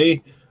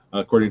 apparently,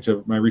 according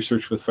to my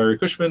research with Fiery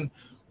Cushman,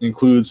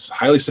 includes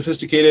highly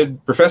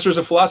sophisticated professors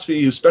of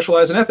philosophy who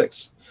specialize in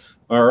ethics,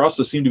 are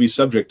also seem to be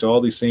subject to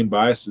all these same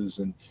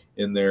biases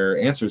in their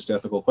answers to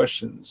ethical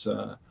questions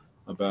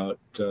about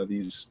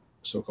these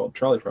so-called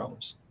trolley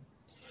problems.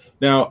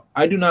 Now,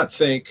 I do not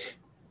think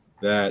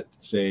that,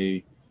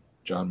 say,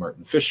 John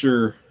Martin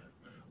Fisher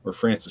or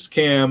Francis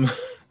Cam,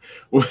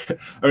 I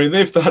mean,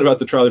 they've thought about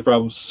the trolley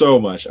problem so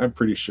much, I'm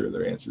pretty sure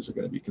their answers are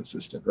going to be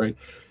consistent, right?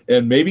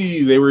 And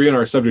maybe they were in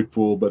our subject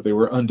pool, but they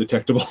were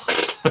undetectable.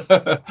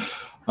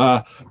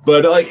 But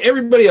like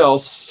everybody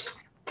else,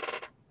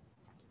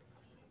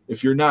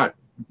 if you're not,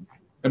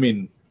 I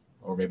mean,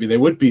 or maybe they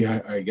would be,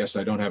 I guess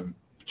I don't have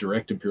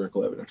direct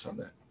empirical evidence on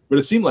that. But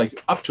it seemed like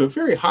up to a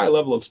very high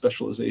level of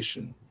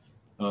specialization,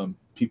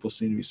 people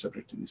seem to be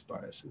subject to these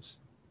biases.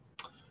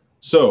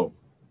 So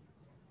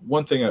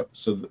one thing I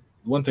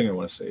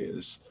want to say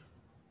is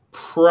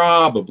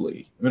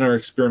probably, I mean, our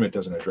experiment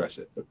doesn't address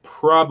it, but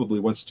probably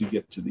once you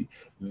get to the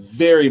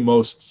very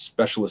most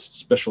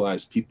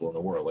specialized people in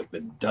the world, like the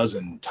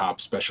dozen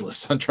top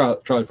specialists on trolley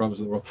problems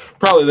in the world,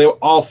 probably they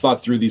all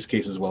thought through these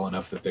cases well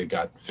enough that they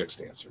got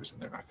fixed answers, and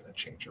they're not going to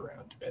change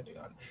around depending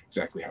on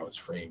exactly how it's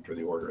framed or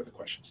the order of the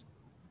questions.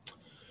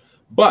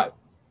 But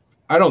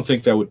I don't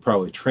think that would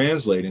probably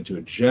translate into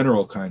a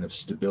general kind of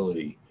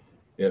stability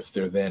if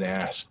they're then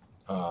asked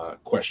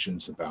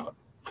questions about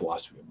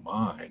philosophy of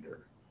mind or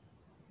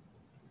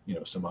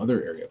some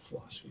other area of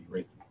philosophy,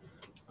 right?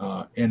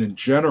 And in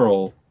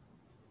general,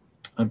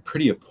 I'm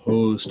pretty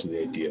opposed to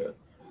the idea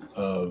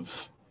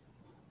of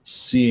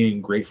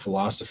seeing great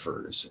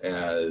philosophers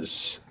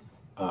as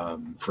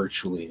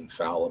virtually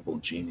infallible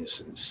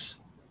geniuses.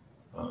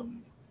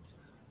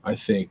 I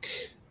think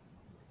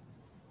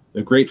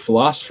the great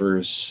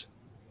philosophers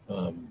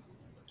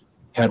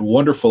had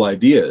wonderful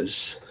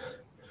ideas,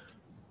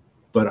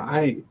 but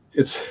I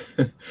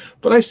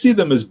see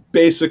them as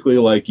basically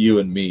like you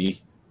and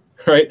me,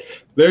 right?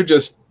 They're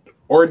just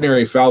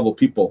ordinary fallible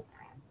people,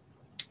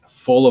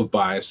 full of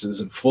biases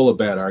and full of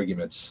bad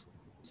arguments.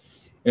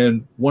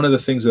 And one of the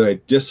things that I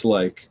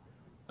dislike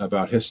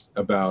about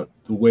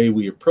the way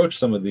we approach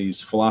some of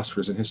these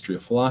philosophers in history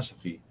of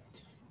philosophy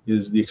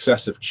is the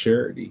excessive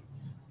charity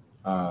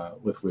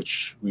with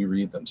which we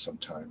read them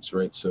sometimes,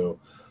 right? So,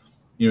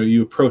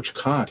 you approach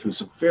Kant, who's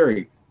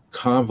very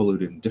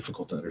convoluted and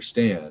difficult to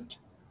understand,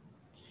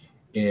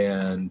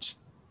 and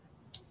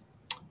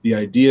the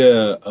idea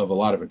of a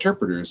lot of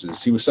interpreters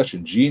is he was such a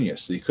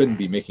genius that he couldn't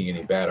be making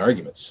any bad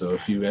arguments. So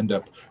if you end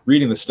up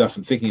reading the stuff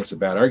and thinking it's a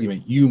bad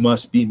argument, you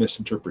must be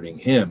misinterpreting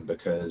him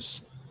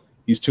because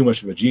he's too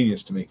much of a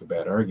genius to make a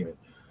bad argument.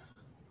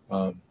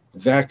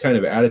 That kind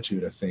of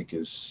attitude, I think,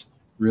 is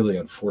really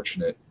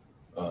unfortunate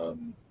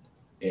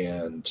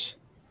and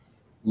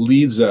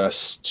leads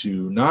us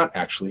to not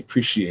actually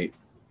appreciate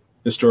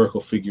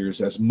historical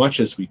figures as much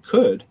as we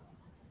could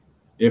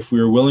if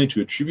we were willing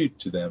to attribute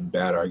to them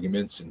bad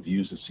arguments and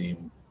views that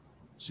seem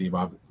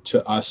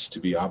to us to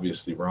be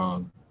obviously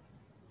wrong.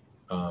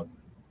 And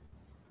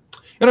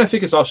I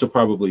think it's also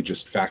probably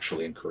just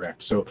factually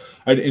incorrect. So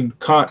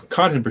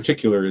Kant in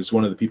particular is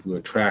one of the people who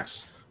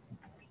attracts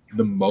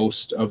the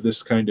most of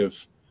this kind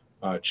of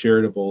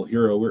charitable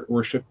hero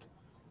worship.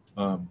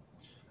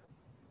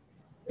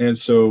 And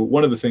so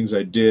one of the things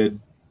I did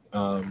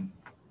a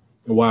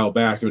while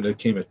back,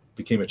 it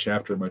became a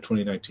chapter in my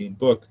 2019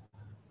 book,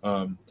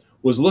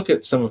 was look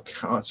at some of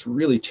Kant's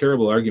really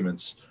terrible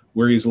arguments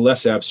where he's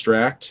less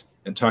abstract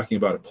and talking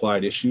about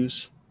applied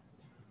issues.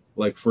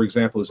 Like, for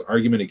example, his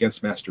argument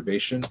against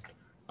masturbation,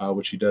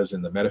 which he does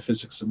in the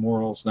Metaphysics of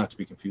Morals, not to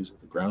be confused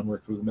with the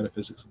groundwork of the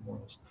Metaphysics of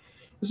Morals.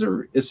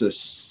 It's a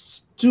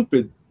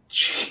stupid,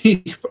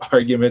 cheap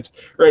argument,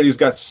 right? He's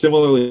got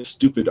similarly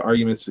stupid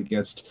arguments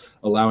against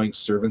allowing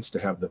servants to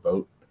have the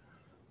vote,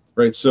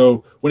 right?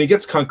 So when he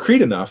gets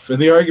concrete enough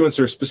and the arguments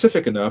are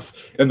specific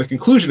enough and the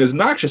conclusion is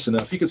noxious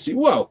enough, you can see,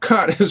 whoa,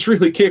 Kant is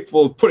really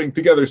capable of putting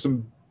together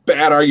some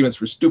bad arguments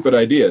for stupid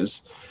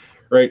ideas,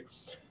 right?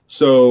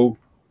 So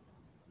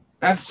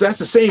that's the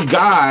same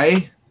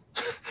guy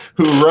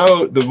who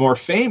wrote the more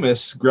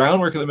famous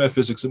Groundwork of the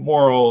Metaphysics of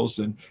Morals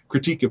and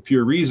Critique of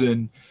Pure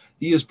Reason.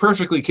 He is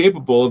perfectly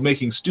capable of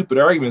making stupid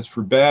arguments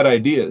for bad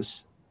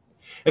ideas.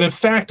 And in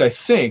fact, I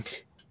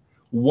think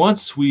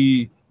once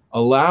we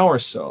allow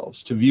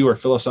ourselves to view our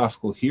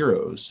philosophical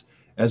heroes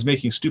as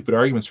making stupid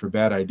arguments for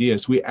bad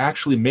ideas, we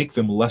actually make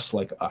them less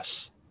like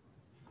us.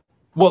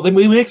 Well, then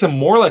we make them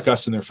more like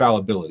us in their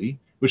fallibility,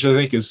 which I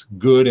think is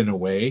good in a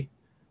way,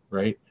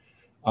 right?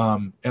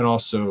 And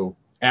also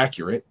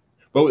accurate.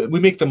 But we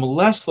make them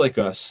less like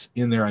us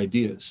in their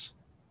ideas,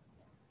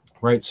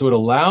 right? So it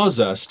allows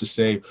us to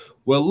say,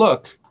 well,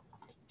 look,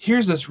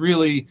 here's this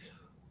really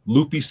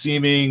loopy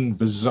seeming,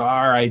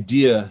 bizarre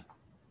idea.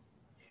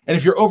 And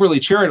if you're overly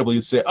charitable,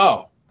 you'd say,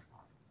 oh,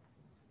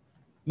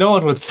 no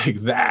one would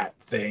think that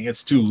thing.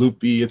 It's too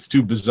loopy. It's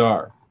too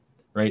bizarre,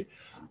 right?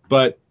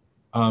 But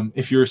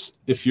if you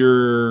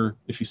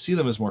see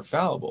them as more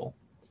fallible,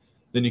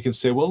 then you can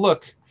say, well,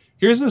 look,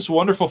 here's this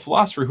wonderful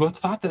philosopher who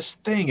thought this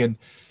thing, and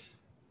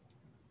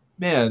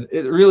man,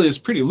 it really is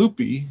pretty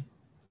loopy.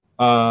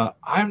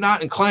 I'm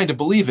not inclined to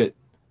believe it.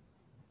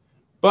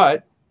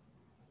 But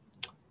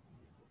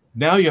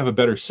now you have a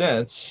better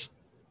sense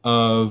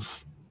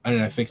of,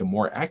 and I think a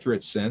more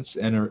accurate sense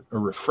and a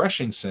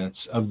refreshing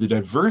sense of the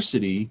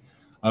diversity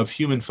of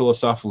human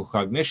philosophical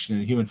cognition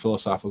and human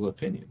philosophical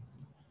opinion.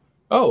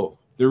 Oh,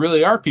 there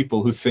really are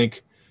people who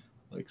think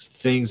like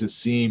things that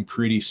seem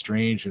pretty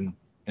strange and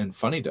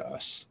funny to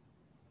us.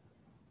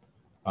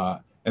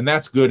 And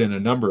that's good in a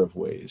number of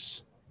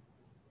ways.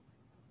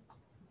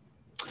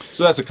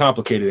 So that's a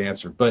complicated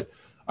answer, but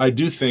I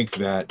do think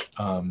that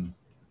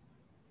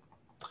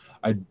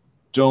I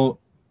don't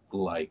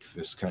like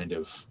this kind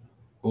of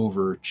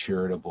over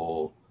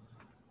charitable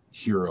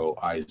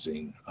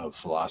heroizing of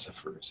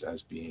philosophers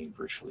as being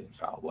virtually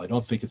infallible. I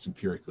don't think it's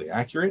empirically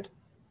accurate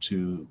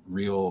to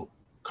real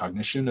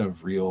cognition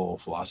of real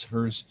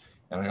philosophers,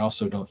 and I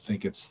also don't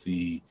think it's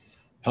the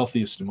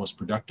healthiest and most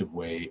productive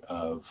way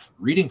of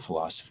reading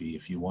philosophy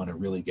if you want to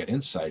really get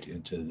insight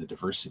into the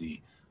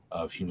diversity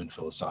of human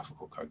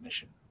philosophical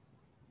cognition.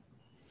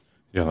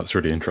 Yeah, that's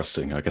really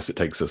interesting. I guess it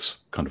takes us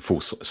kind of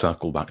full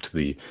circle back to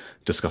the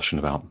discussion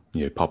about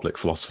public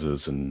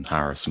philosophers and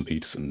Harris and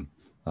Peterson.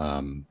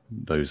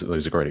 Those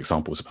are great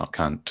examples about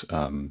Kant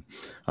and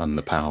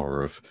the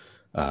power of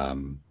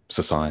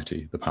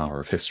society, the power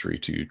of history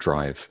to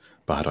drive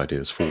bad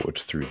ideas forward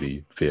through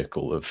the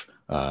vehicle of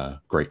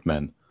great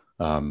men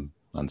and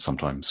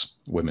sometimes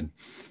women.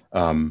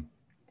 Do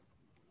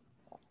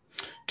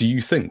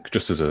you think,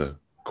 just as a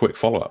quick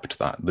follow-up to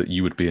that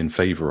you would be in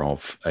favor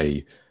of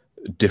a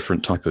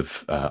different type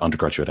of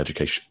undergraduate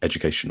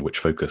education which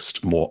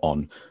focused more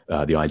on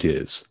the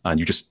ideas, and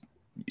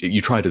you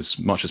tried as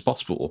much as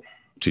possible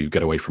to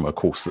get away from a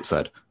course that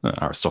said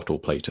Aristotle,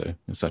 Plato,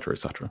 etc.,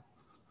 etc.?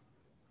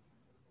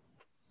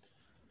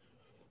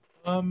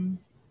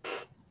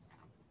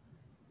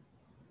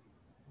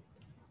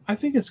 I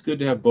think it's good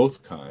to have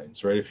both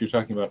kinds, right? If you're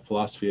talking about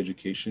philosophy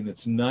education,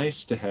 it's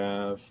nice to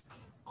have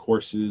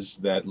courses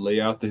that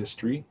lay out the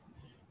history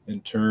in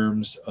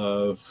terms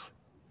of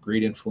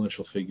great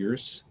influential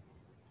figures,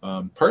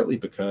 partly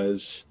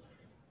because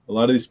a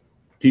lot of these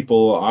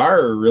people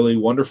are really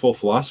wonderful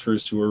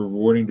philosophers who are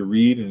rewarding to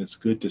read, and it's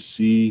good to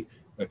see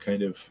a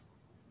kind of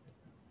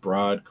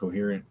broad,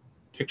 coherent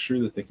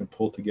picture that they can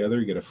pull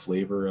together, get a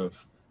flavor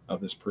of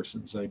this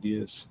person's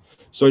ideas.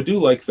 So I do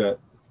like that.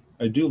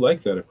 I do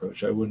like that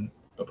approach. I wouldn't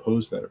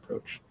oppose that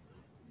approach.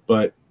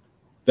 But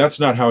that's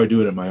not how I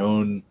do it in my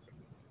own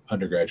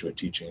undergraduate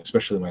teaching,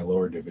 especially my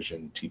lower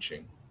division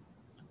teaching.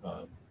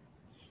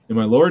 In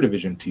my lower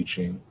division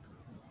teaching,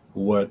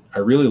 what I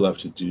really love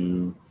to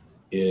do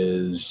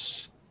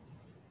is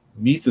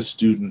meet the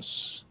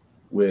students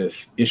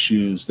with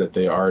issues that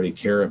they already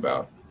care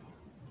about.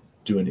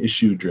 Do an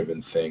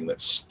issue-driven thing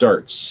that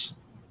starts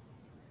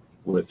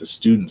with the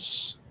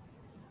students,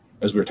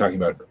 as we were talking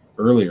about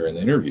earlier in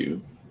the interview,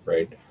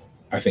 right?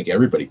 I think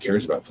everybody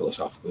cares about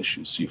philosophical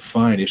issues. So you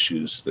find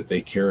issues that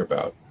they care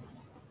about,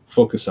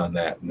 focus on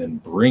that, and then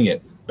bring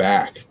it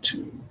back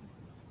to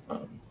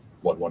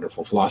what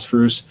wonderful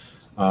philosophers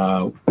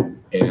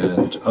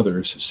and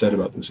others have said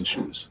about those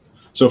issues.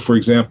 So, for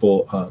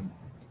example,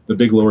 the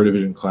big lower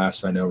division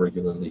class I now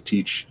regularly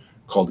teach,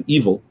 called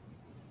Evil,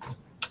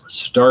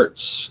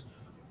 starts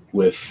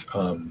with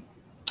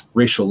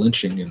racial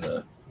lynching in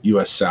the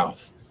U.S.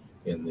 South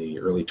in the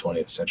early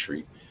 20th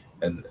century.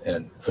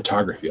 and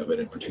photography of it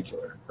in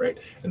particular, right?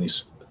 And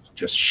these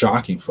just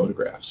shocking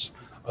photographs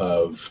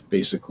of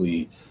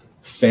basically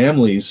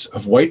families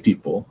of white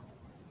people,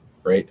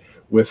 right,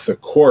 with the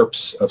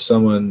corpse of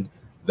someone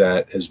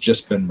that has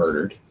just been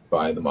murdered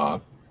by the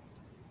mob,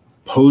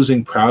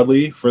 posing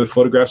proudly for the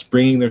photographs,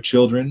 bringing their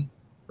children,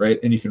 right?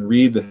 And you can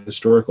read the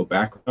historical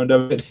background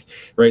of it,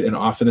 right? And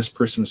often this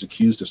person was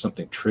accused of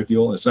something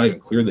trivial, and it's not even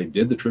clear they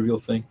did the trivial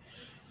thing,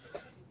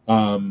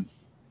 right?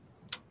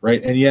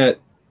 And yet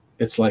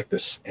it's like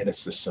this, and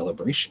it's this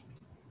celebration,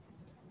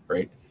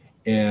 right?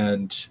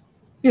 And,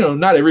 you know,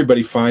 not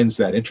everybody finds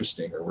that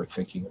interesting or worth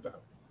thinking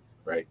about,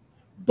 right?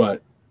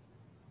 But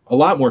a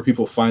lot more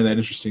people find that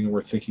interesting and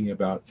worth thinking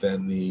about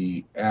than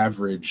the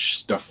average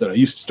stuff that I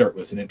used to start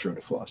with in Intro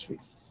to Philosophy.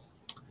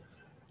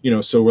 You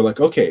know, so we're like,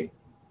 okay,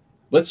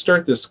 let's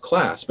start this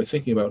class by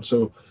thinking about,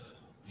 so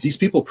these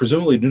people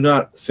presumably do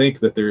not think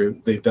that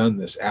they've done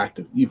this act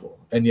of evil,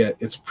 and yet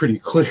it's pretty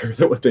clear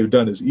that what they've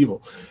done is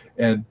evil.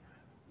 And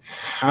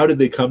how did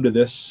they come to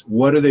this?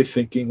 What are they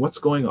thinking? What's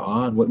going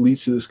on? What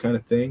leads to this kind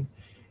of thing?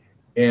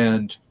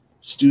 And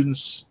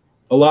students,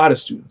 a lot of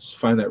students,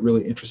 find that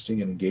really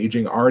interesting and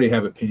engaging, already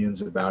have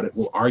opinions about it,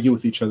 will argue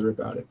with each other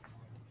about it.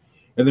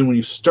 And then when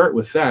you start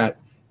with that,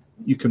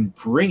 you can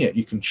bring it,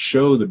 you can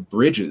show the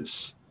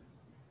bridges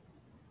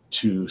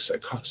to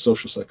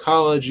social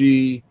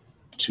psychology,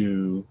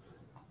 to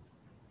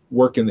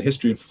work in the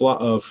history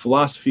of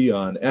philosophy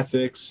on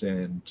ethics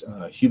and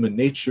human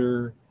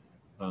nature,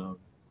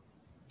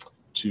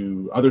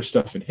 to other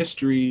stuff in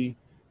history,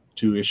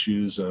 to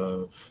issues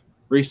of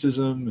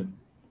racism, and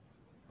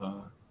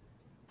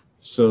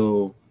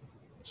so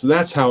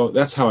that's how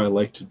I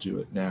like to do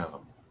it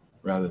now,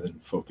 rather than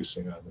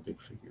focusing on the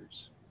big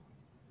figures.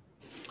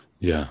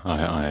 Yeah,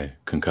 I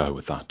concur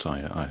with that.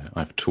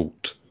 I've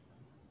taught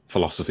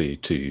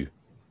philosophy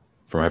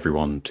from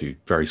everyone to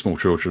very small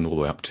children all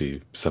the way up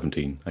to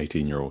 17,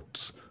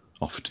 18-year-olds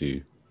off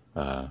to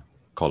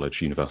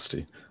college,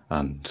 university,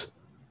 and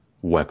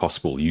where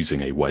possible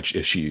using a wedge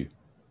issue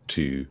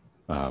to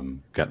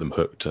get them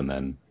hooked, and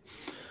then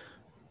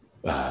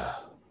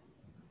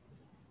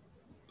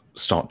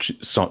start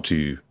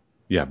to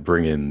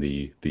bring in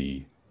the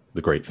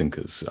great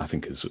thinkers. I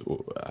think is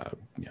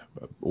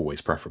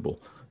always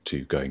preferable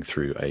to going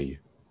through a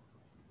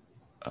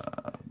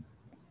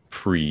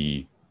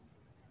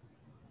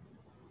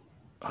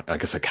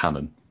a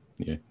canon.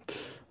 Yeah.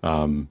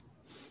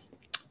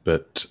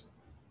 But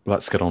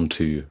let's get on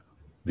to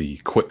the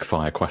quick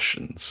fire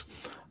questions.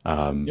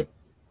 Yep.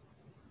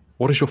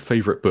 What is your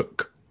favorite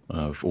book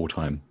of all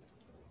time?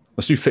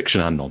 Let's do fiction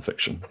and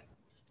nonfiction.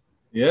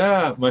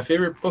 Yeah, my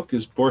favorite book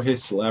is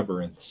Borges'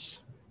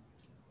 Labyrinths.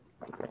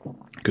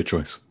 Good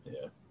choice.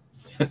 Yeah.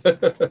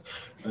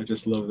 I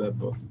just love that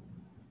book.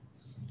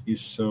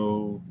 He's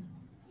so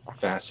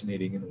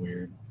fascinating and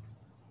weird.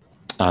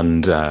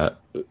 And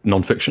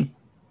nonfiction?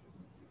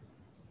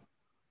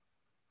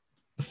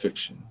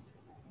 Fiction.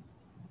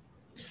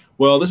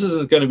 Well, this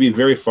isn't going to be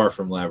very far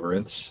from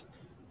Labyrinths,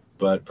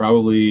 but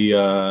probably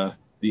the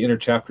inner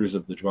chapters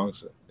of the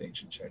Zhuangzi, the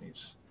ancient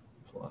Chinese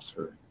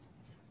philosopher.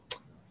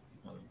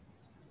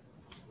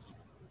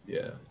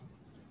 Yeah.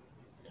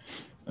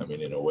 I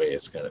mean, in a way,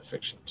 it's kind of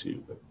fiction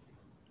too. But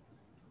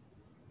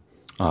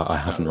I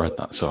haven't read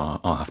that, so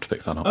I'll have to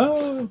pick that up.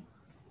 Oh.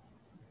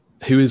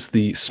 Who is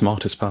the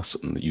smartest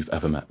person that you've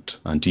ever met,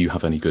 and do you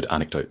have any good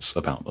anecdotes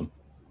about them?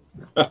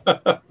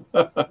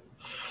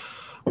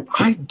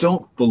 I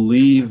don't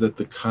believe that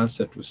the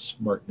concept of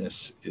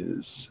smartness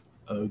is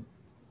a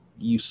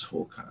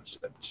useful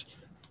concept.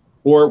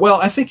 Or, well,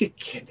 I think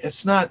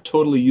it's not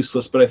totally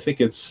useless, but I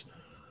think it's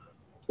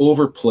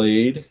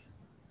overplayed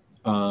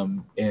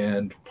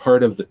and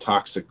part of the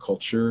toxic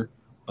culture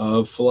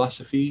of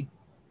philosophy.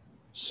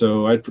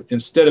 So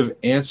instead of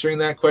answering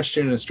that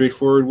question in a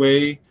straightforward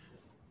way,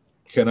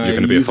 can I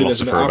use it as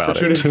an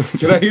opportunity?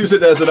 Can I use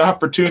it as an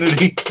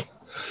opportunity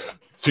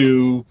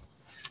to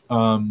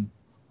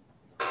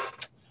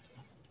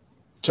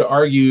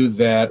argue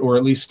that, or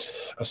at least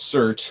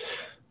assert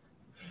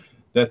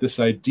that this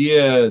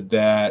idea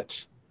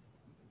that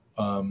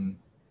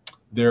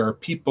there are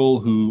people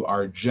who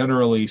are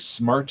generally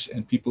smart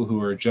and people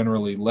who are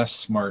generally less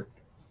smart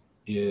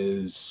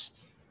is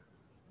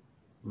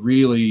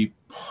really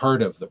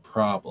part of the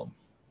problem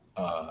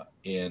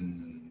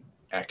in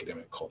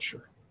academic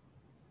culture.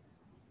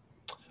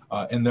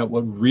 And that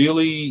what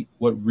really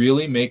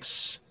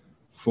makes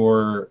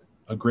for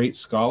a great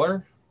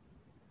scholar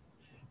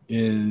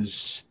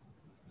is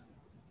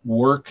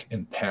work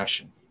and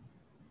passion.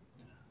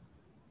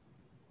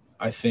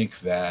 I think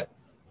that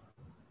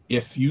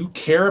if you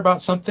care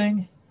about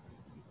something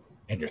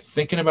and you're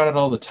thinking about it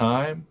all the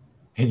time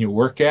and you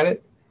work at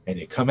it and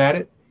you come at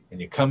it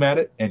and you come at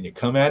it and you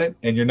come at it,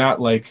 and you're not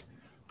like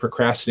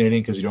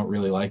procrastinating because you don't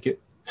really like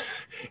it,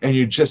 and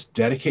you just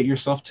dedicate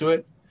yourself to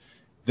it,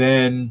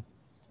 then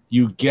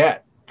you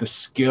get the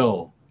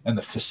skill and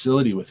the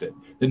facility with it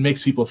that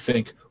makes people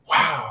think,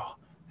 wow,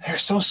 they're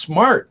so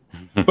smart.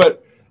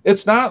 But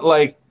it's not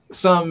like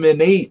some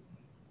innate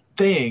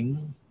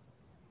thing.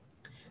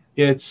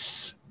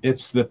 It's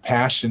it's the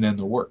passion and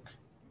the work.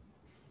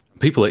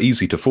 People are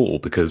easy to fool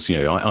because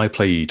I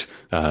played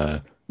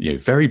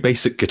very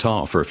basic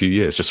guitar for a few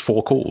years, just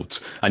four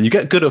chords, and you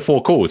get good at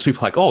four chords.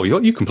 People are like, oh,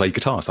 you can play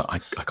guitar. It's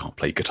like, I can't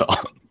play guitar.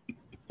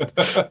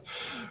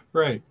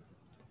 Right.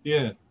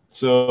 Yeah.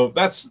 So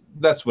that's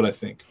what I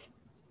think.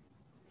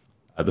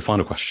 The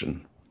final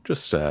question,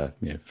 just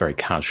very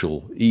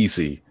casual,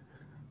 easy.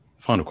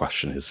 Final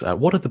question is,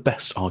 what are the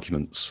best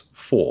arguments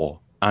for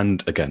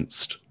and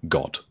against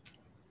God?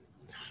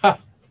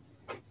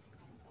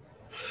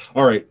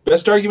 All right.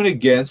 Best argument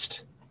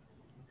against,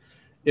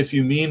 if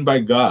you mean by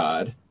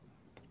God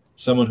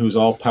someone who's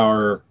all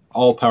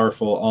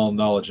powerful, all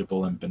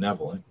knowledgeable, and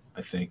benevolent,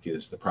 I think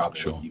is the problem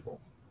Sure. with evil.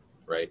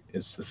 Right?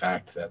 It's the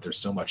fact that there's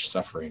so much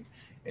suffering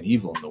and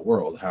evil in the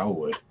world. How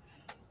would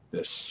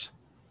this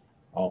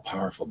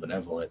all-powerful,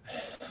 benevolent,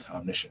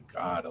 omniscient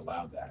God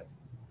allow that?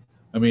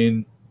 I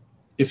mean,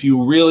 if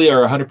you really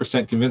are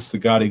 100% convinced that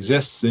God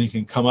exists, then you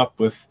can come up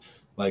with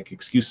like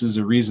excuses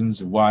or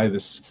reasons of why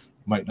this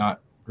might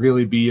not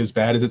really be as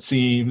bad as it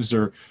seems,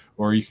 or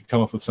you could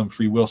come up with some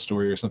free will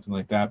story or something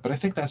like that. But I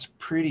think that's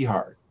pretty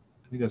hard.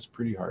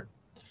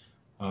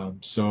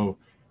 So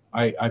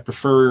I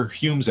prefer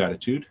Hume's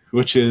attitude,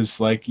 which is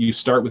like you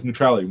start with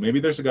neutrality. Maybe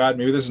there's a God,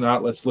 maybe there's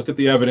not. Let's look at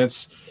the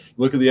evidence.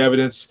 Look at the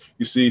evidence.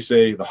 You see,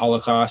 say, the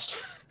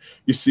Holocaust.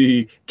 You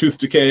see tooth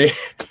decay.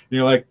 And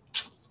you're like,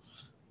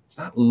 it's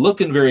not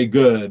looking very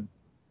good.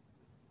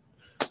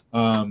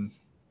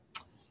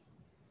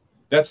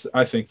 That's,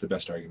 I think, the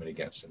best argument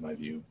against, in my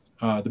view.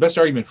 The best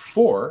argument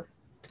for,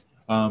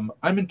 I'm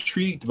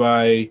intrigued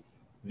by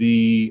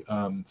the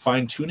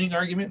fine-tuning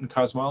argument in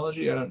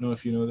cosmology. I don't know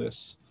if you know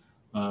this.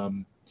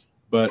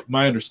 But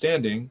my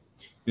understanding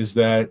is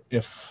that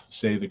if,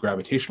 say, the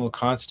gravitational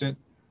constant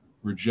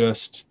were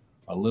just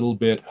a little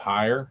bit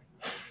higher,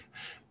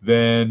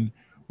 then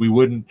we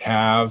wouldn't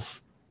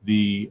have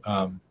the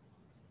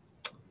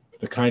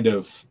kind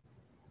of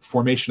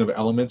formation of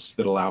elements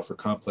that allow for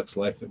complex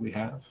life that we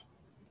have.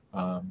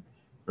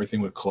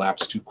 Everything would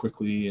collapse too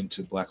quickly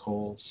into black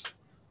holes.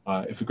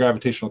 If the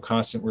gravitational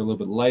constant were a little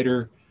bit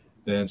lighter,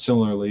 then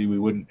similarly, we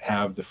wouldn't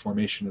have the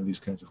formation of these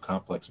kinds of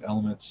complex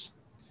elements.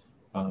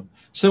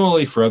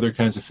 Similarly, for other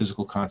kinds of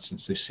physical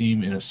constants, they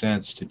seem, in a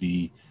sense, to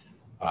be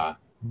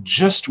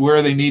just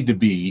where they need to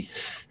be,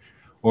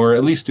 or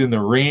at least in the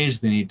range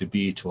they need to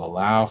be to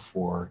allow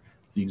for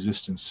the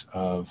existence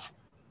of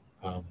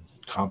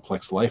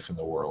complex life in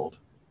the world.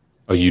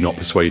 Are you not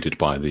persuaded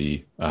by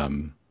the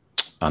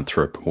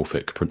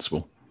anthropomorphic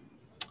principle?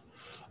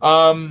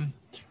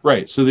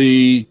 Right. So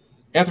the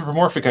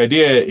anthropomorphic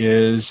idea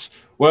is,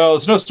 well,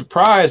 it's no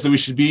surprise that we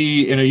should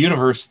be in a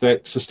universe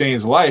that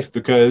sustains life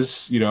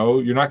because,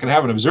 you're not going to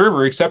have an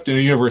observer except in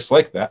a universe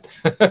like that.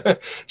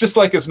 Just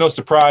like it's no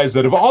surprise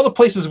that of all the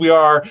places we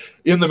are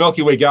in the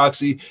Milky Way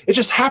galaxy, it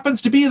just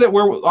happens to be that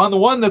we're on the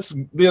one that's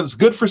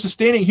good for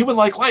sustaining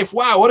human-like life.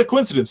 Wow, what a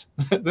coincidence.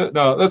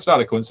 No, that's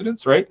not a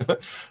coincidence, right?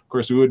 Of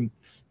course, we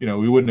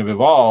wouldn't have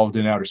evolved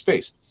in outer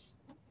space.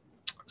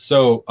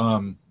 So,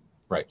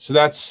 right. So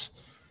that's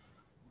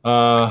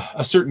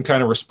a certain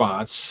kind of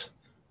response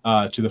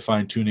to the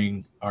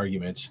fine-tuning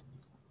argument.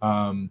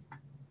 I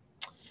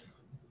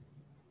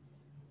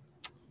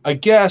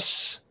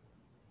guess,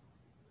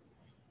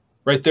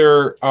 right,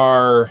 there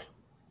are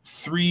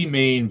three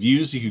main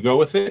views you could go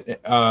with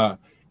it, and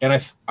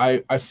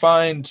I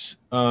find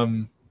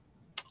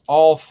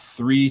all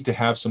three to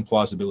have some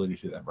plausibility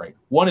to them, right?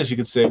 One is you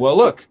could say, well,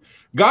 look,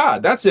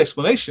 God, that's the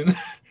explanation,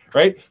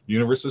 right? The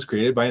universe was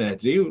created by an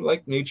entity who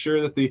made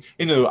sure that the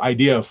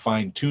idea of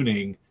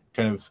fine-tuning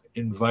kind of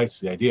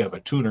invites the idea of a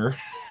tuner,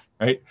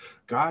 right?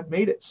 God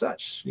made it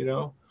such,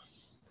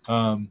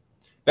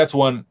 That's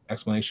one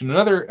explanation.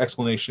 Another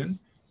explanation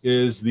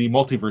is the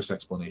multiverse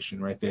explanation,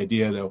 right? The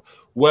idea that,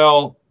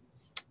 well,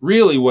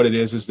 really what it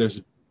is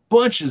there's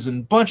bunches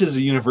and bunches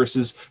of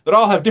universes that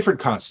all have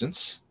different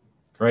constants,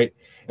 right?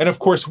 And of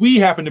course, we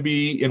happen to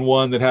be in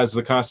one that has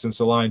the constants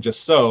aligned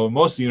just so.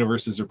 Most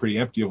universes are pretty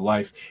empty of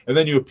life. And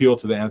then you appeal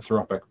to the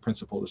anthropic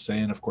principle to say,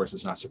 and of course,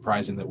 it's not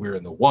surprising that we're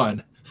in the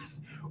one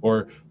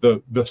or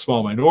the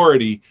small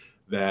minority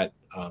that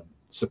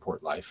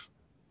support life,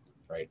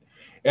 right?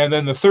 And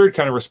then the third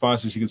kind of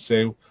response is you could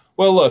say,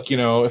 well, look,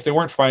 if they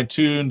weren't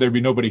fine-tuned, there'd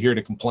be nobody here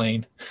to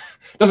complain.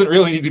 Doesn't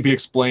really need to be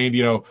explained.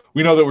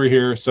 We know that we're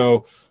here,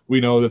 so we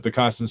know that the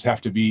constants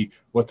have to be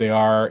what they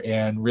are,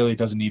 and really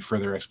doesn't need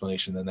further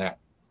explanation than that.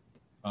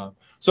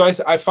 So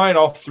I find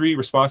all three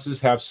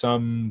responses have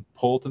some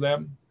pull to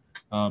them.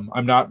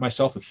 I'm not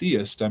myself a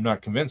theist. I'm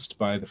not convinced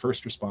by the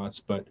first response,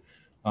 but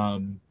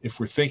if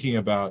we're thinking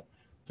about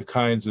the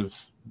kinds of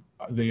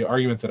the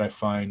argument that I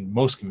find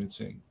most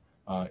convincing,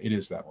 it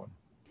is that one.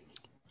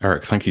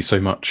 Eric, thank you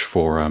so much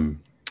for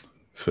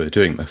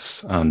doing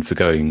this and for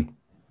going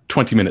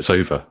 20 minutes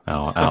over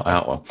our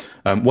hour.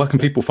 Where can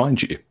people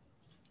find you?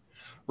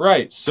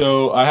 Right.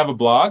 So I have a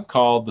blog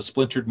called The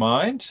Splintered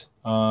Mind.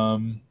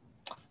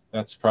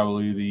 That's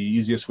probably the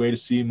easiest way to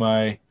see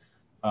my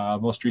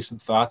most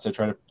recent thoughts. I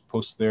try to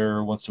post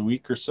there once a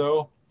week or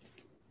so.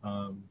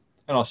 And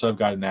also I've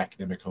got an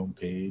academic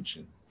homepage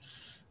and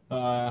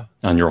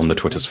And you're on the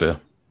that's Twitter good. sphere.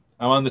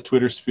 I'm on the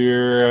Twitter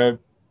sphere. I'm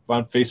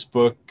on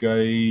Facebook.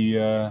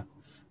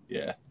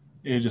 Yeah,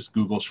 you just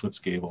Google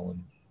Schwitzgable,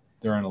 and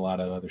there aren't a lot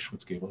of other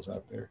Schwitzgables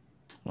out there.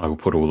 I will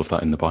put all of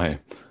that in the bio.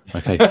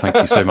 Okay, thank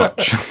you so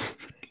much.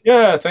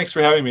 Yeah, thanks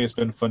for having me. It's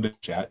been fun to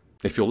chat.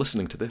 If you're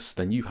listening to this,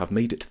 then you have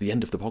made it to the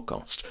end of the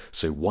podcast.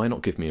 So why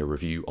not give me a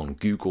review on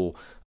Google,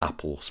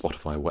 Apple,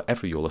 Spotify,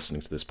 wherever you're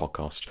listening to this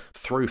podcast.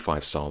 Throw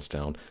 5 stars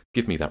down.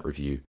 Give me that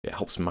review. It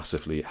helps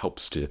massively. It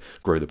helps to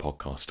grow the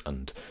podcast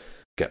and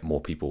get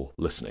more people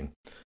listening.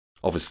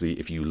 Obviously,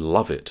 if you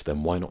love it,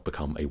 then why not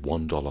become a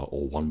 $1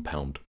 or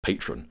 £1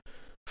 patron?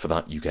 For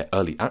that, you get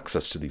early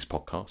access to these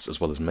podcasts,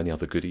 as well as many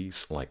other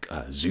goodies like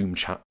Zoom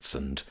chats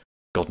and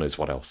God knows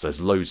what else. There's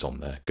loads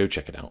on there. Go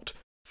check it out.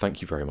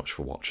 Thank you very much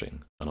for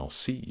watching, and I'll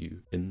see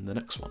you in the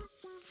next one.